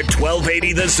 97.5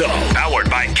 1280 The Zone. Powered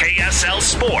by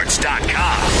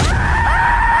KSLSports.com.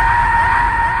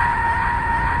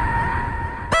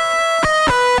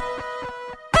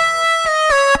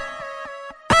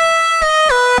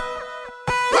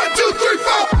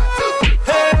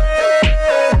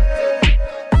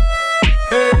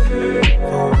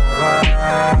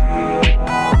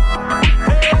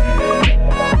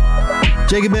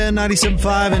 Jake and Ben,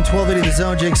 97.5 and 1280 The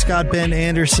Zone. Jake Scott, Ben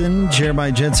Anderson.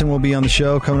 Jeremiah Jensen will be on the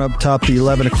show coming up top the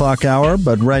 11 o'clock hour.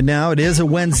 But right now, it is a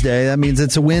Wednesday. That means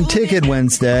it's a Win Ticket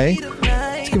Wednesday.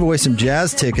 Let's give away some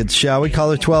Jazz tickets, shall we?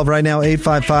 Caller 12 right now,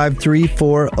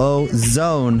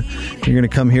 855-340-ZONE. You're going to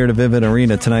come here to Vivint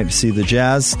Arena tonight to see the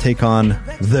Jazz take on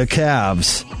the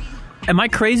Cavs. Am I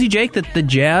crazy, Jake, that the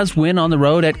Jazz win on the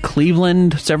road at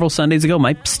Cleveland several Sundays ago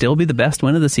might still be the best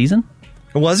win of the season?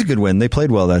 It was a good win. They played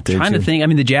well that day, Trying to think. I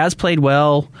mean, the Jazz played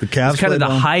well. The Cavs kind of the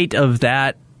well. height of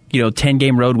that,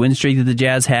 10-game road win streak that the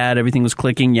Jazz had. Everything was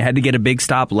clicking. You had to get a big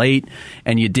stop late,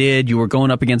 and you did. You were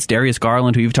going up against Darius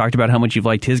Garland, who you've talked about how much you've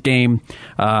liked his game,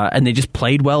 and they just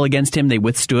played well against him. They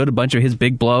withstood a bunch of his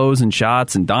big blows and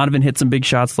shots, and Donovan hit some big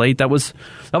shots late. That was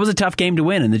a tough game to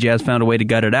win, and the Jazz found a way to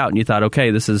gut it out. And you thought,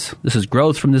 okay, this is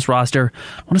growth from this roster.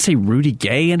 I want to say Rudy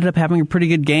Gay ended up having a pretty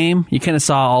good game. You kind of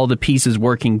saw all the pieces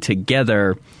working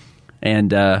together,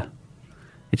 and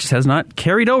it just has not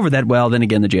carried over that well. Then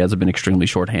again, the Jazz have been extremely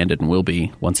shorthanded and will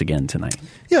be once again tonight.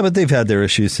 Yeah, but they've had their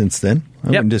issues since then. I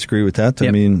wouldn't disagree with that.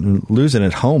 I mean, losing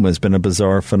at home has been a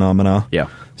bizarre phenomenon. Yeah.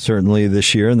 Certainly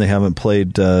this year, and they haven't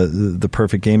played the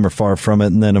perfect game or far from it.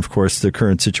 And then, of course, the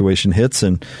current situation hits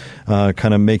and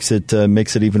kind of makes it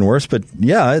even worse. But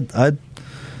yeah,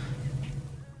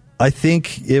 I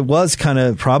think it was kind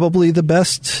of probably the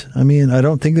best. I mean, I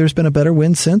don't think there's been a better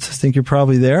win since. I think you're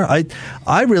probably there.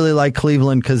 I really like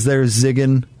Cleveland because they're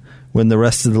zigging when the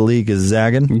rest of the league is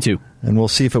zagging. Me too. And we'll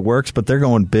see if it works, but they're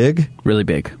going big. Really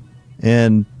big.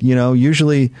 And,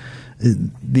 usually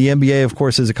the NBA, of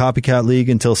course, is a copycat league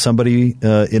until somebody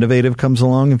innovative comes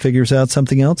along and figures out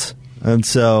something else. And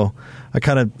so I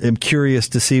kind of am curious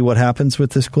to see what happens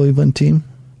with this Cleveland team.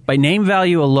 By name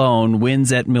value alone,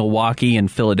 wins at Milwaukee and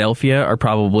Philadelphia are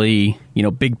probably,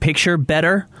 big picture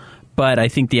better. But I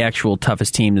think the actual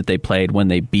toughest team that they played when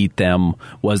they beat them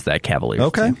was that Cavaliers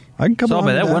team. I can come so on by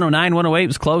with that 109, 108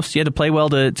 was close. You had to play well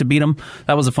to beat them.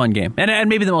 That was a fun game. And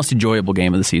maybe the most enjoyable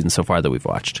game of the season so far that we've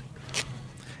watched.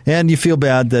 And you feel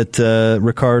bad that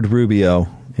Ricard Rubio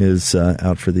is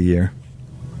out for the year.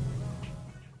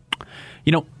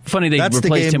 Funny they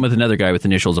replaced him with another guy with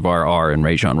initials of RR and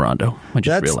Rajon Rondo. I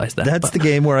just realized that. That's the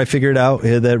game where I figured out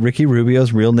that Ricky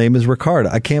Rubio's real name is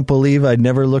Ricard. I can't believe I'd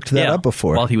never looked that up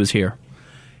before. While he was here.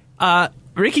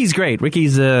 Ricky's great.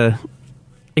 Ricky's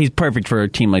he's perfect for a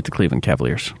team like the Cleveland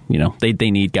Cavaliers.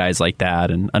 They need guys like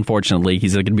that, and unfortunately,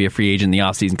 he's going to be a free agent in the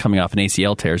offseason coming off an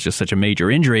ACL tear. It's just such a major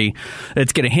injury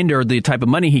that's going to hinder the type of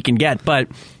money he can get, but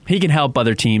he can help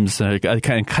other teams,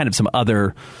 kind of some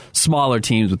other smaller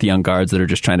teams with young guards that are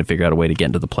just trying to figure out a way to get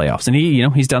into the playoffs. And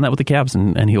he's done that with the Cavs,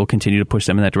 and he'll continue to push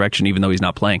them in that direction, even though he's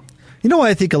not playing. Why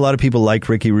I think a lot of people like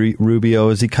Ricky Rubio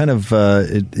is he kind of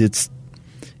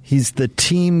he's the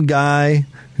team guy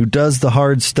who does the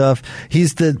hard stuff.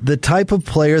 He's the type of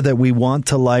player that we want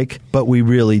to like, but we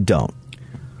really don't.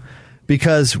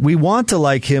 because we want to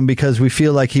like him because we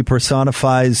feel like he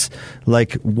personifies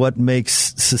like what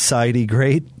makes society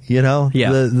great. You know,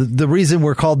 the reason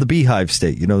we're called the Beehive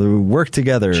State. You know, we work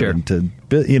together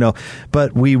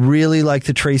but we really like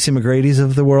the Tracy McGrady's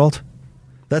of the world.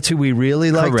 That's who we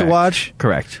really like to watch.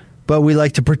 Correct. But we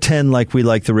like to pretend like we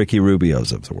like the Ricky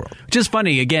Rubios of the world. Just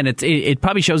funny. Again, it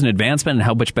probably shows an advancement in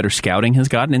how much better scouting has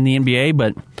gotten in the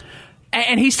NBA.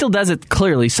 And he still does it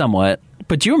clearly somewhat.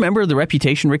 But do you remember the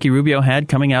reputation Ricky Rubio had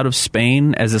coming out of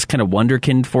Spain as this kind of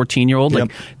wonderkind 14-year-old?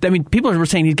 Yep. People were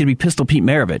saying he's going to be Pistol Pete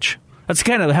Maravich. That's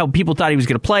kind of how people thought he was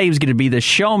going to play. He was going to be this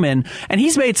showman. And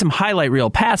he's made some highlight reel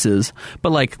passes.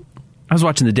 But, I was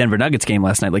watching the Denver Nuggets game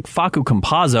last night. Facu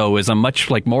Campazzo is a much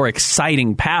more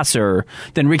exciting passer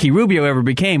than Ricky Rubio ever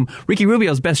became. Ricky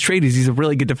Rubio's best trait is he's a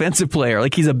really good defensive player.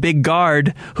 He's a big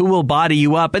guard who will body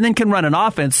you up and then can run an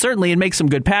offense, certainly, and make some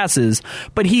good passes.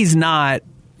 But he's not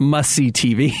must-see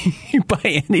TV by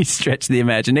any stretch of the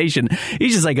imagination.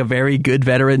 He's just a very good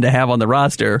veteran to have on the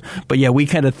roster. But, yeah, we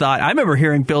kind of thought – I remember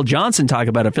hearing Phil Johnson talk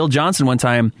about it. Phil Johnson one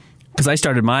time – because I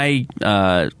started my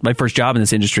first job in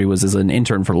this industry was as an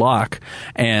intern for Locke,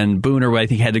 and Booner, I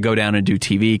think, had to go down and do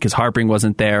TV because Harpring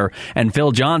wasn't there. And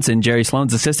Phil Johnson, Jerry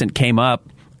Sloan's assistant, came up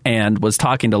and was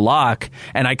talking to Locke,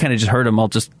 and I kind of just heard him. I'll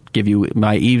just give you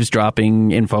my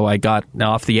eavesdropping info I got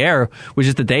off the air, which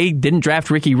is that they didn't draft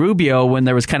Ricky Rubio when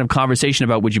there was kind of conversation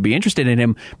about would you be interested in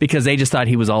him, because they just thought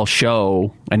he was all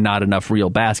show and not enough real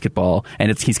basketball.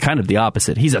 And he's kind of the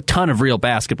opposite. He's a ton of real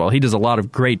basketball. He does a lot of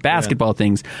great basketball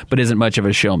things, but isn't much of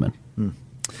a showman.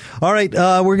 All right,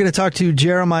 we're going to talk to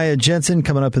Jeremiah Jensen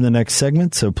coming up in the next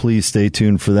segment, so please stay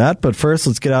tuned for that. But first,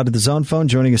 let's get out to the Zone Phone.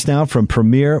 Joining us now from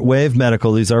Premier Wave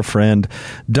Medical, he's our friend,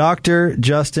 Dr.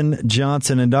 Justin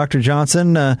Johnson. And Dr.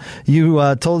 Johnson,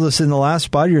 you told us in the last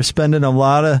spot you're spending a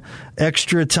lot of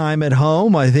extra time at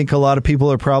home. I think a lot of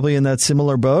people are probably in that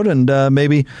similar boat and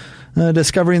maybe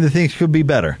discovering that things could be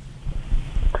better.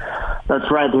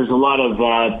 That's right. There's a lot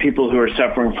of people who are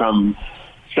suffering from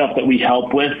stuff that we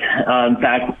help with. In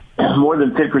fact, more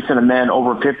than 50% of men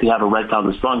over 50 have erectile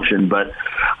dysfunction. But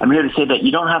I'm here to say that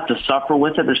you don't have to suffer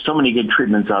with it. There's so many good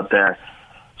treatments out there.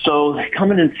 So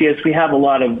come in and see us. We have a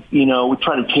lot of, we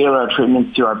try to tailor our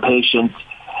treatments to our patients.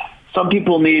 Some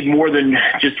people need more than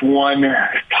just one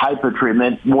type of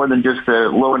treatment, more than just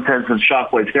the low-intensive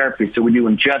shockwave therapy. So we do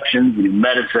injections, we do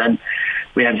medicine.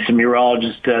 We have some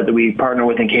urologists that we partner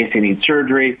with in case they need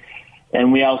surgery.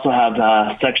 And we also have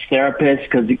sex therapists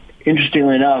because,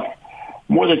 interestingly enough,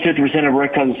 more than 50% of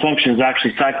erectile dysfunction is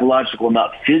actually psychological,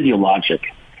 not physiologic.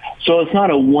 So it's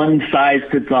not a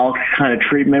one-size-fits-all kind of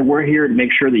treatment. We're here to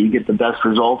make sure that you get the best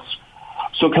results.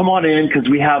 So come on in because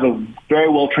we have a very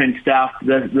well-trained staff,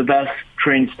 the best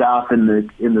trained staff in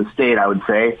the state, I would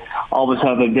say. All of us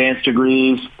have advanced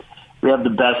degrees. We have the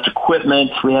best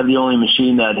equipment. We have the only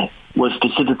machine that was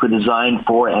specifically designed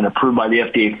for and approved by the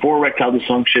FDA for erectile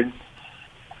dysfunction.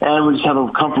 And we just have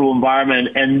a comfortable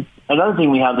environment. And another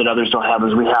thing we have that others don't have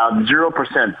is we have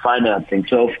 0% financing.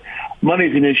 So if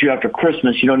money's an issue after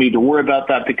Christmas, you don't need to worry about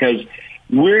that because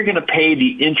we're going to pay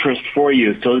the interest for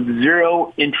you. So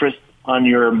zero interest on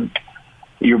your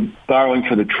borrowing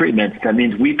for the treatment. That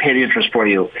means we pay the interest for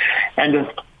you. And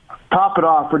to top it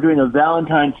off, we're doing a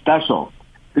Valentine's special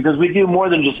because we do more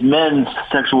than just men's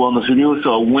sexual wellness. We do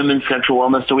also women's sexual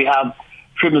wellness. So we have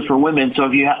treatments for women. So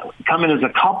if you come in as a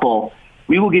couple,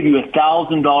 we will give you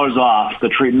 $1,000 off the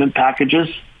treatment packages,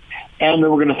 and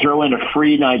then we're going to throw in a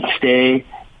free night stay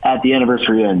at the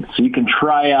anniversary inn. So you can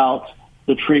try out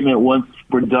the treatment once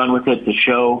we're done with it to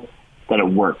show that it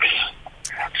works.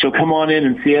 So come on in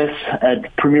and see us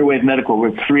at Premier Wave Medical. We're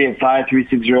at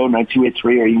 385-360-9283,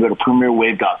 or you can go to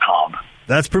premierwave.com.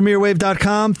 That's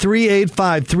premierwave.com,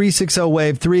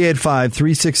 385-360-WAVE,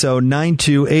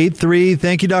 385-360-9283.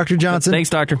 Thank you, Dr. Johnson. Thanks,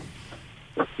 Doctor.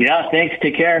 Yeah, thanks.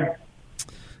 Take care.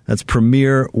 That's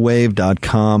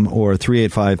premierwave.com or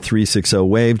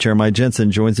 385-360-WAVE. Jeremiah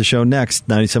Jensen joins the show next,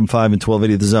 97.5 and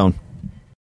 1280 The Zone.